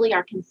you really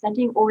are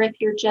consenting, or if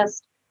you're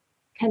just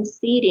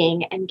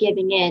conceding and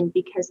giving in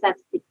because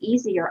that's the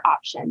easier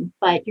option,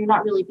 but you're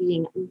not really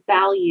being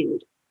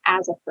valued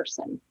as a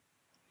person.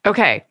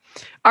 Okay.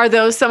 Are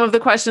those some of the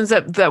questions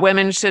that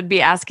women should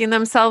be asking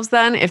themselves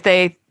then? If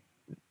they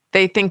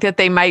they think that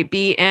they might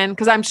be in?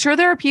 Because I'm sure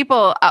there are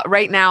people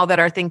right now that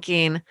are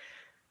thinking,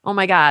 oh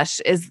my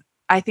gosh,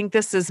 I think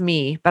this is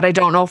me, but I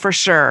don't know for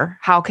sure.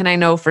 How can I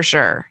know for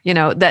sure,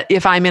 that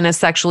if I'm in a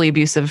sexually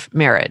abusive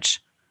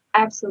marriage?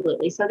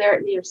 Absolutely. So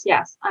there's,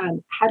 yes.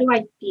 How do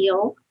I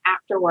feel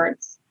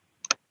afterwards?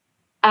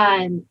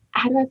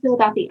 How do I feel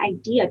about the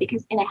idea?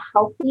 Because in a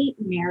healthy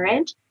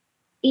marriage,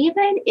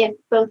 even if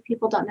both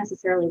people don't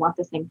necessarily want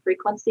the same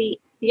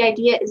frequency, the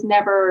idea is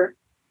never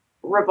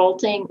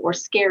revolting or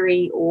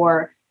scary,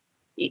 or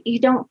you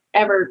don't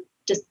ever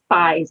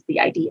despise the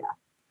idea.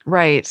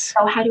 Right.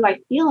 So how do I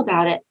feel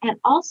about it? And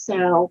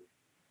also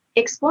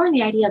exploring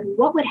the idea of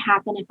what would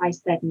happen if I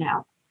said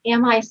no?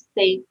 Am I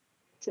safe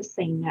to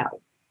say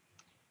no?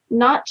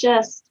 Not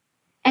just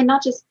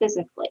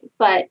physically,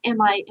 but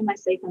am I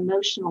safe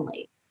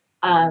emotionally?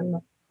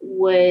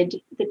 Would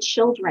the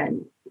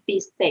children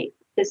be safe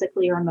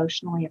physically or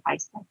emotionally if I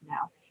said no?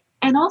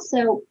 And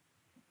also,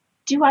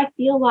 do I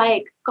feel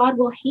like God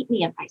will hate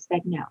me if I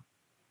said no?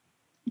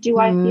 Do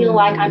I feel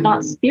like I'm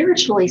not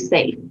spiritually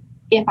safe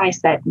if I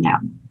said no?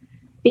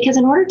 Because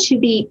in order to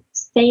be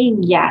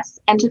saying yes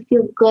and to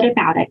feel good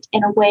about it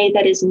in a way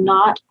that is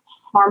not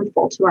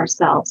harmful to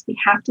ourselves, we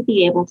have to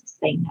be able to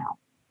say no.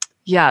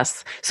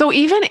 Yes. So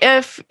even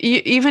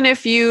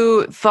if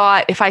you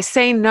thought, if I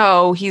say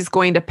no, he's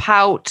going to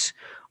pout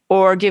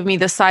or give me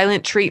the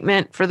silent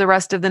treatment for the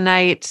rest of the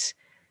night,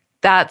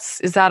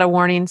 is that a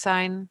warning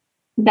sign?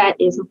 That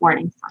is a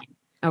warning sign.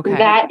 Okay.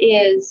 That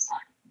is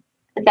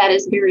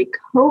very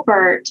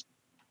covert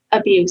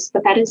abuse,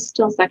 but that is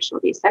still sexual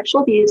abuse.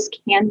 Sexual abuse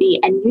can be,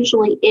 and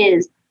usually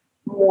is,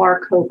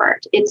 more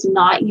covert. It's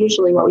not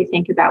usually what we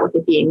think about with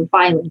it being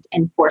violent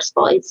and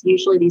forceful. It's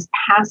usually these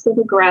passive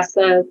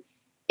aggressive,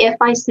 if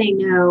I say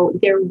no,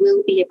 there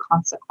will be a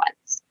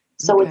consequence.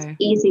 So It's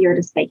easier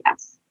to say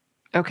yes.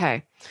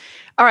 Okay.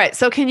 All right.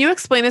 So can you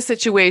explain a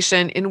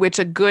situation in which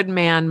a good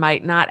man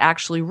might not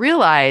actually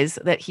realize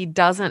that he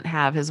doesn't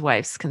have his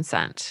wife's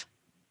consent?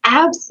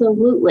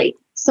 Absolutely.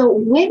 So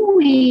when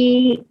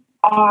we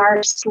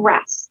are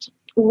stressed,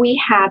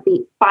 we have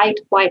the fight,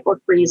 flight,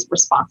 or freeze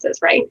responses,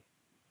 right?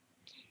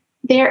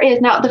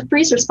 Now the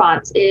freeze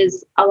response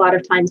is a lot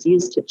of times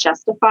used to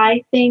justify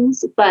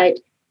things, but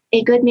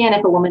a good man,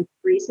 if a woman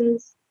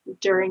freezes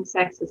during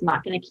sex, is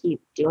not going to keep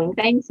doing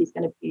things. He's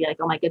going to be like,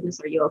 oh my goodness,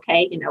 are you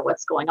okay?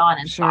 What's going on?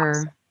 And sure.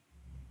 stops.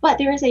 But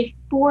there is a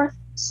fourth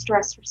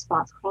stress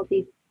response called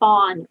the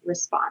fawn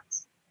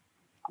response,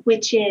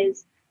 which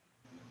is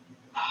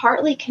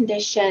partly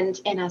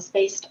conditioned in us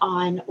based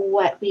on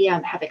what we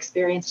have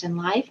experienced in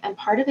life. And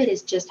part of it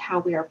is just how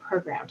we are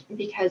programmed.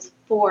 Because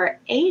for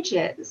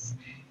ages,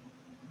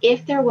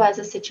 if there was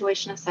a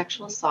situation of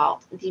sexual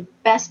assault, the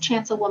best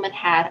chance a woman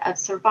had of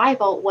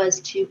survival was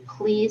to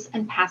please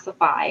and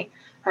pacify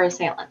her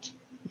assailant.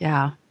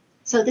 Yeah.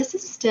 So this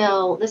is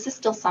still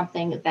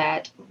something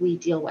that we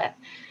deal with.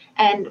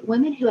 And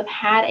women who have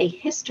had a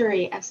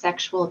history of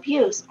sexual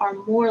abuse are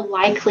more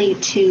likely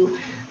to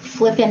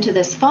flip into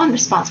this fawn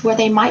response, where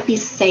they might be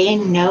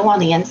saying no on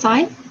the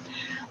inside,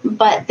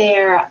 but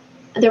their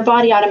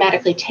body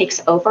automatically takes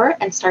over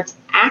and starts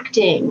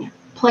acting,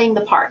 playing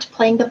the part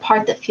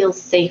that feels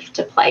safe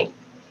to play.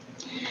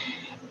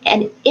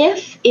 And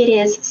if it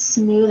is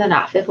smooth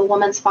enough, if a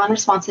woman's fawn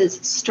response is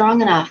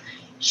strong enough,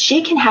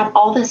 she can have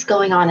all this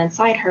going on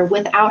inside her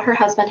without her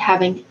husband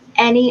having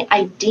any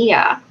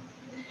idea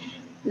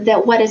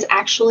that what is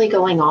actually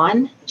going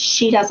on,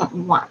 she doesn't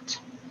want.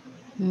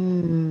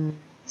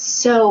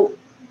 So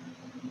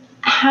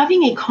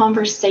having a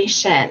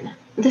conversation,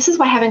 this is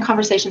why having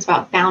conversations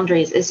about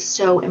boundaries is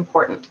so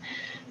important,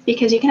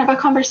 because you can have a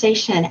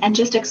conversation and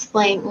just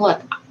explain,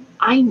 look,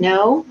 I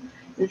know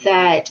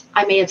that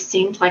I may have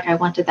seemed like I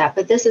wanted that,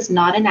 but this is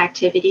not an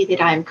activity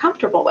that I'm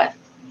comfortable with.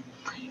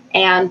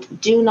 And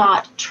do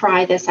not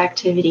try this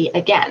activity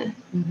again.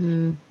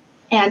 Mm-hmm.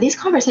 And these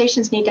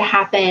conversations need to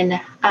happen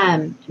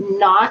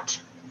not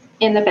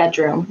in the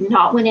bedroom,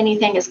 not when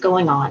anything is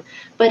going on,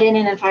 but in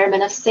an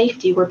environment of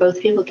safety where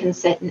both people can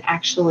sit and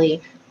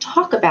actually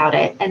talk about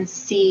it and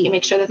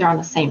make sure that they're on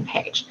the same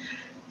page.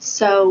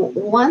 So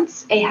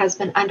once a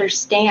husband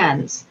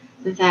understands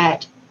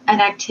that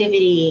an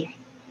activity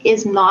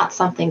is not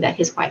something that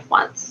his wife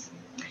wants,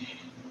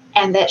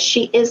 and that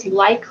she is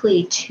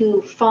likely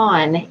to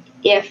fawn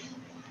if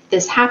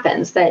this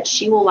happens, that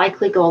she will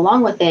likely go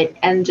along with it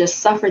and just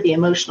suffer the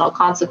emotional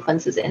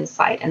consequences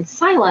inside in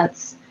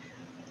silence.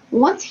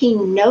 Once he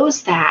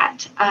knows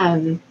that,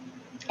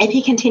 if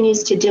he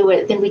continues to do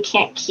it, then we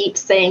can't keep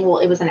saying, well,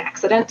 it was an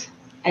accident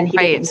and he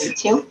didn't need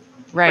to.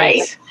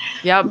 Right.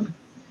 Yep.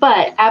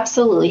 But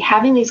absolutely,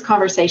 having these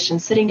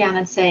conversations, sitting down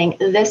and saying,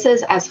 this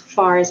is as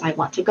far as I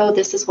want to go.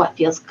 This is what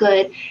feels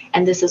good.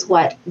 And this is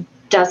what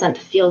doesn't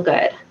feel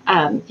good.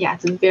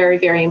 It's very,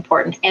 very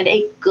important. And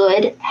a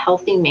good,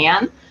 healthy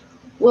man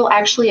will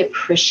actually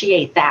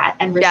appreciate that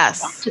and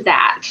respect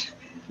that.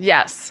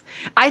 Yes.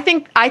 I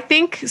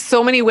think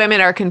so many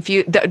women are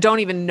confused, don't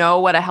even know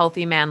what a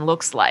healthy man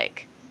looks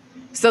like.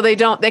 So they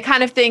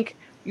kind of think,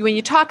 when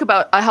you talk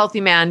about a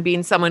healthy man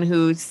being someone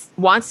who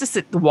wants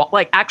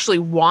to actually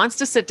wants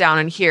to sit down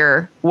and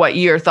hear what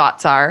your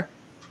thoughts are,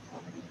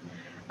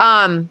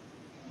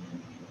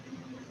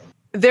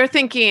 they're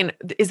thinking,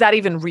 is that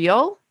even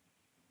real?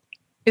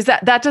 Is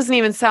that doesn't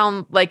even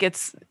sound like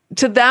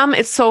to them,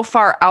 it's so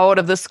far out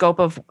of the scope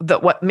of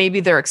what maybe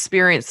their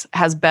experience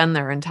has been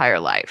their entire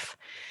life.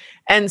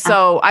 And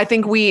so I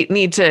think we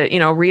need to,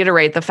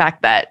 reiterate the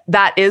fact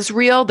that is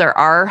real. There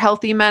are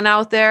healthy men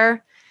out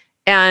there.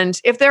 And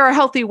if there are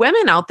healthy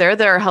women out there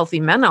are healthy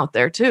men out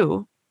there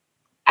too.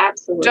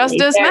 Absolutely. Just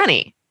as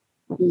many.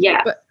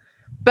 Yeah.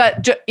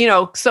 But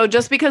so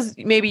just because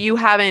maybe you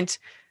haven't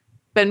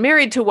been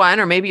married to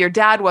one, or maybe your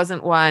dad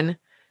wasn't one,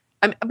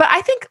 but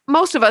I think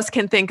most of us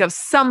can think of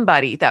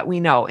somebody that we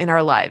know in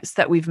our lives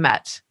that we've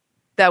met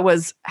that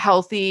was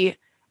healthy,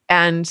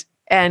 and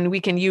we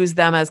can use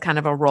them as kind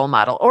of a role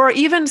model, or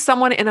even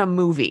someone in a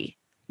movie.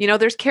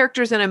 There's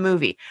characters in a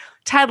movie.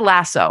 Ted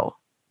Lasso.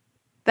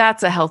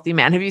 That's a healthy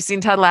man. Have you seen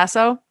Ted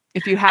Lasso?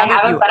 If you haven't,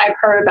 I haven't, but I've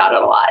heard about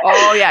it a lot.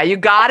 Oh yeah, you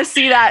got to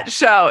see that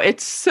show.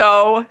 It's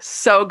so,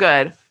 so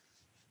good.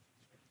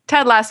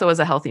 Ted Lasso is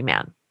a healthy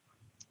man.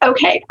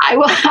 Okay, I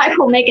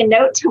will make a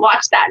note to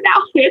watch that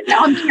now.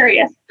 Now I'm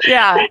curious.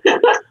 Yeah.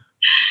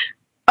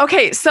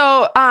 Okay,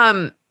 so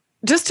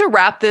just to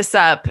wrap this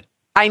up,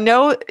 I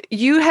know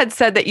you had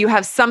said that you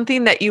have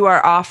something that you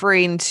are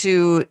offering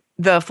to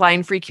the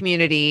Flying Free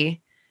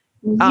community.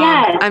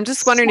 Yes. I'm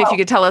just wondering if you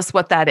could tell us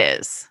what that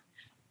is.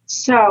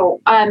 So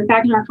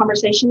back in our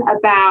conversation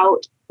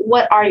about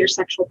what are your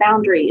sexual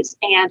boundaries,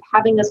 and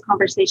having this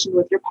conversation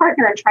with your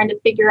partner and trying to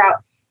figure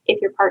out if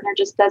your husband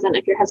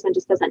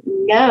just doesn't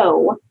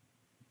know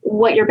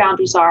what your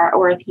boundaries are,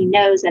 or if he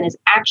knows and is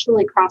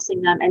actually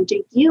crossing them. And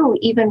do you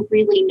even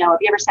really know? Have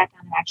you ever sat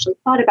down and actually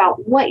thought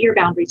about what your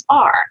boundaries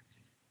are?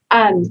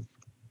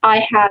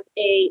 I have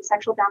a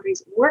sexual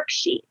boundaries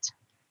worksheet.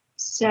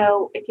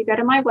 So if you go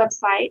to my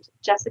website,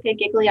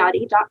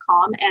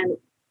 jessicagigliotti.com, and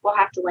we'll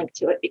have to link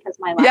to it because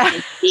my last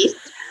name's Beast.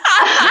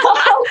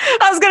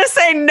 I was going to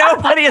say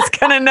nobody is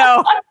going to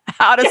know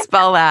how to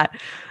spell that.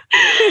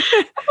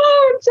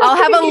 I'll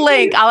have a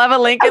link. I'll have a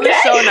link in the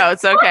show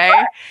notes. Okay.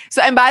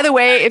 So, and by the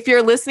way, if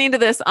you're listening to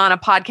this on a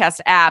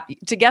podcast app,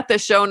 to get the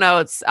show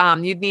notes,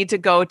 you'd need to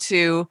go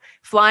to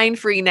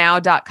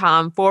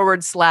flyingfreenow.com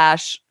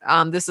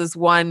 / this is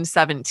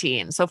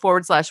 117. So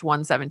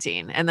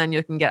 /117. And then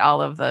you can get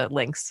all of the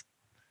links.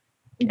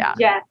 Yeah.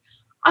 Yeah.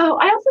 Oh,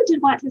 I also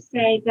did want to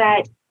say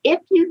that if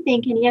you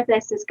think any of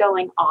this is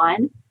going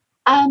on,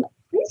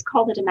 please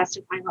call the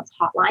domestic violence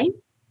hotline.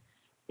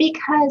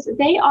 Because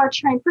they are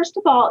trying, first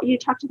of all, you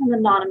talk to them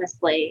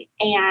anonymously,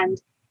 and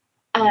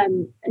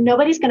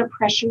nobody's going to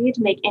pressure you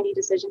to make any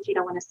decisions you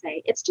don't want to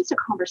say. It's just a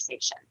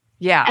conversation.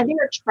 Yeah. And they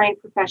are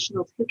trained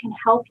professionals who can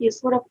help you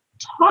sort of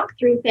talk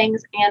through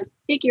things and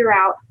figure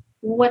out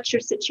what your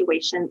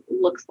situation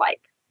looks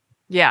like.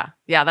 Yeah.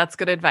 Yeah. That's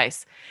good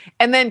advice.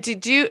 And then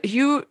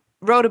you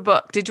wrote a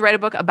book. Did you write a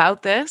book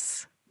about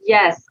this?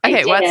 Yes.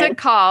 Okay. What's it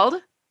called?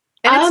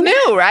 And it's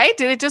new, right?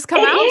 Did it just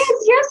come out? It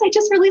is, yes. I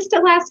just released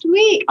it last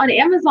week on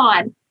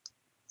Amazon.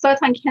 So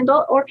it's on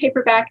Kindle or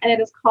paperback, and it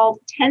is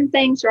called 10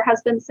 Things Your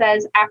Husband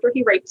Says After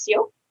He Rapes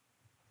You.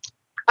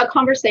 A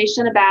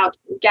conversation about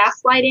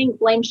gaslighting,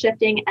 blame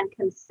shifting, and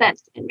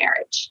consent in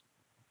marriage.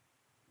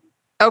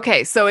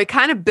 Okay, so it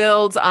kind of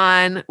builds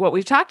on what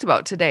we've talked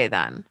about today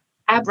then.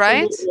 Absolutely.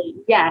 Right?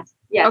 Yes.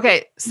 Yes.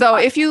 Okay, so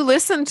if you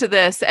listen to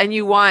this and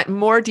you want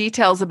more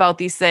details about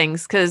these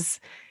things,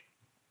 because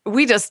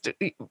we just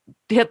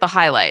hit the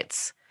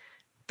highlights,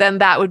 then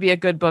that would be a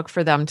good book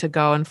for them to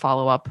go and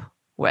follow up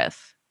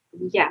with.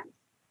 Yeah.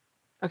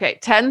 Okay.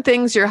 10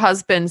 things your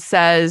husband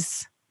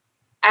says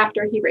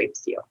after he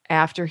rapes you.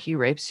 After he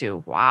rapes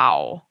you.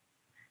 Wow.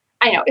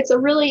 I know. It's a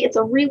really,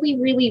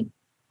 really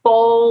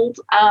bold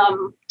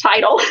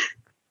title.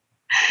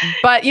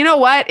 But you know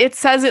what? It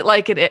says it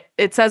like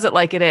it says it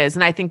like it is.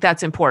 And I think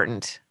that's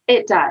important.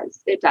 It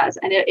does. It does.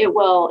 And it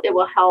will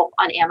help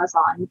on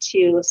Amazon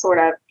to sort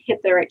of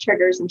hit the right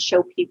triggers and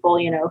show people,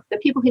 the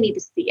people who need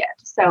to see it.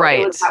 So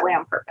It was that way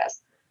on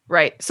purpose.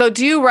 Right. So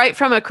do you write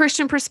from a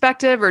Christian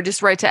perspective or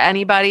just write to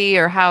anybody,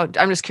 or how?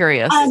 I'm just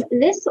curious.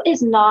 This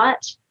is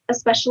not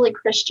especially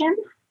Christian.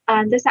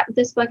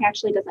 This book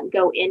actually doesn't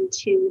go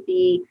into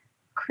the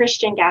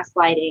Christian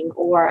gaslighting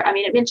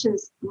it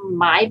mentions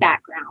my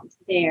background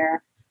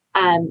there.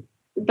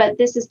 But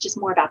this is just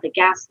more about the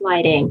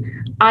gaslighting.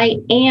 I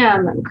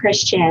am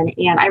Christian,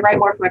 and I write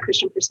more from a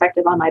Christian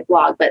perspective on my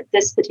blog, but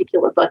this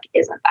particular book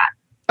isn't that.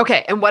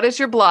 Okay. And what is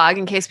your blog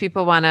in case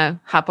people want to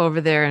hop over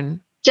there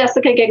and...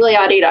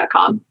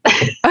 JessicaGigliotti.com.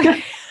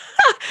 Okay.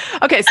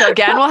 Okay. So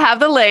again, we'll have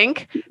the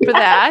link for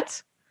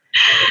that.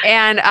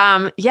 And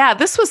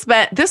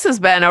this has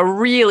been a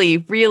really,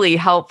 really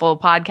helpful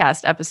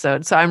podcast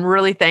episode. So I'm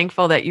really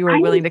thankful that you were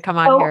willing to come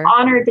on here. I'm so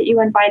honored that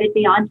you invited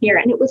me on here,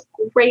 and it was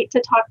great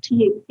to talk to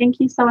you. Thank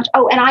you so much.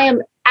 Oh, and I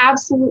am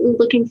absolutely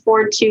looking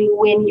forward to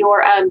when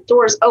your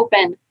doors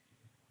open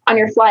on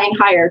your flying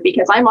higher,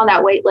 because I'm on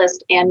that wait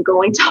list and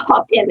going to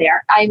hop in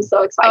there. I'm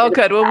so excited. Oh,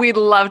 good. Well, we'd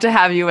love to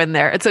have you in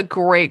there. It's a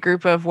great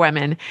group of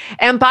women.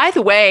 And by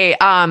the way,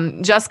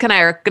 Jessica and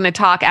I are going to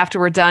talk after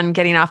we're done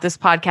getting off this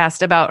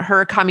podcast about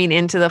her coming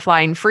into the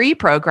Flying Free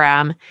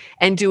program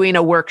and doing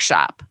a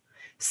workshop.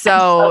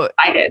 So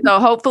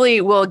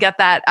hopefully we'll get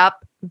that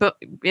up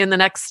in the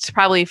next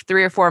probably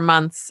 3 or 4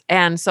 months.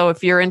 And so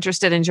if you're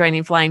interested in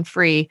joining Flying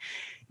Free,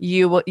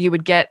 you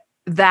would get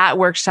that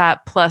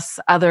workshop plus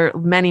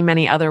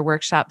many other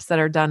workshops that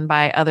are done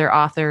by other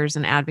authors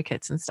and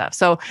advocates and stuff.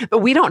 So, but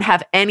we don't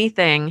have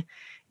anything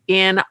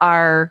in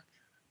our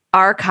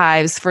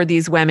archives for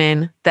these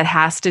women that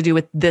has to do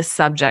with this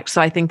subject.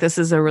 So I think this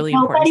is a really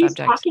important subject.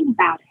 Nobody's talking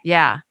about it.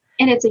 Yeah.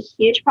 And it's a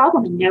huge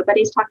problem and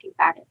nobody's talking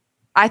about it.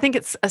 I think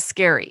it's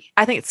scary.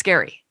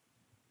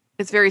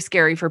 It's very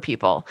scary for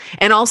people.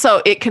 And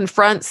also it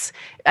confronts,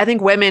 I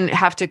think women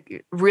have to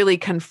really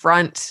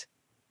confront.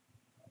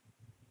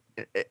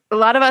 A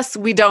lot of us,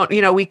 we don't,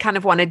 we kind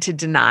of wanted to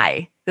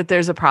deny that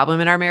there's a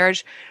problem in our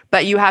marriage,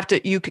 but you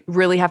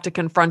really have to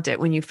confront it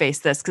when you face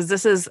this. Cause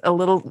this is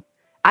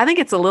I think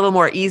it's a little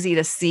more easy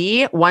to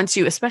see once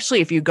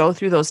especially if you go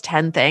through those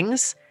 10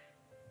 things.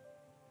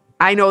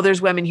 I know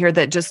there's women here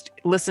that just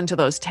listen to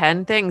those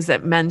 10 things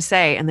that men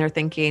say, and they're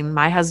thinking,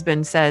 my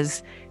husband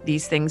says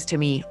these things to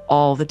me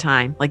all the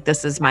time. Like,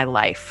 this is my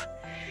life.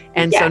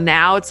 And so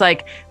now it's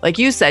like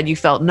you said, you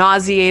felt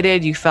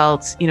nauseated. You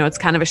felt, it's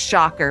kind of a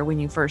shocker when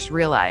you first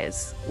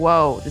realize,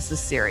 whoa, this is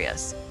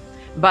serious.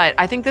 But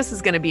I think this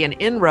is going to be an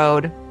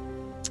inroad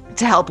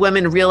to help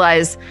women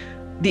realize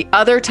the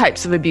other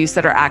types of abuse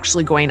that are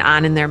actually going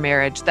on in their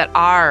marriage that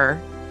are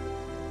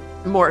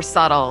more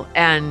subtle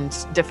and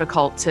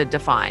difficult to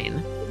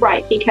define.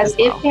 Right, because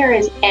if there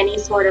is any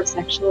sort of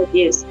sexual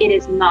abuse, it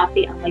is not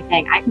the only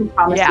thing. I can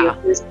promise you,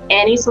 if there's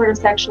any sort of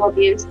sexual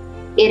abuse,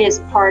 it is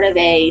part of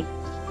a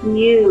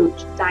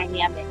huge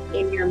dynamic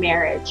in your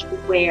marriage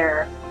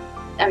where,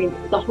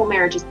 the whole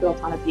marriage is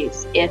built on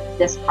abuse. If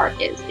this part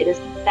it is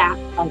that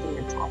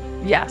fundamental.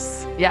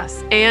 Yes.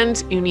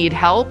 And you need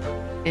help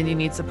and you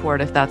need support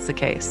if that's the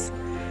case.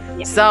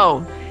 Yes.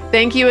 So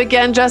thank you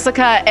again,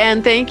 Jessica.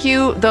 And thank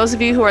you, those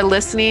of you who are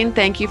listening,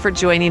 thank you for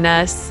joining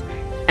us.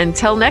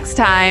 Until next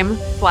time,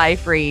 fly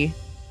free.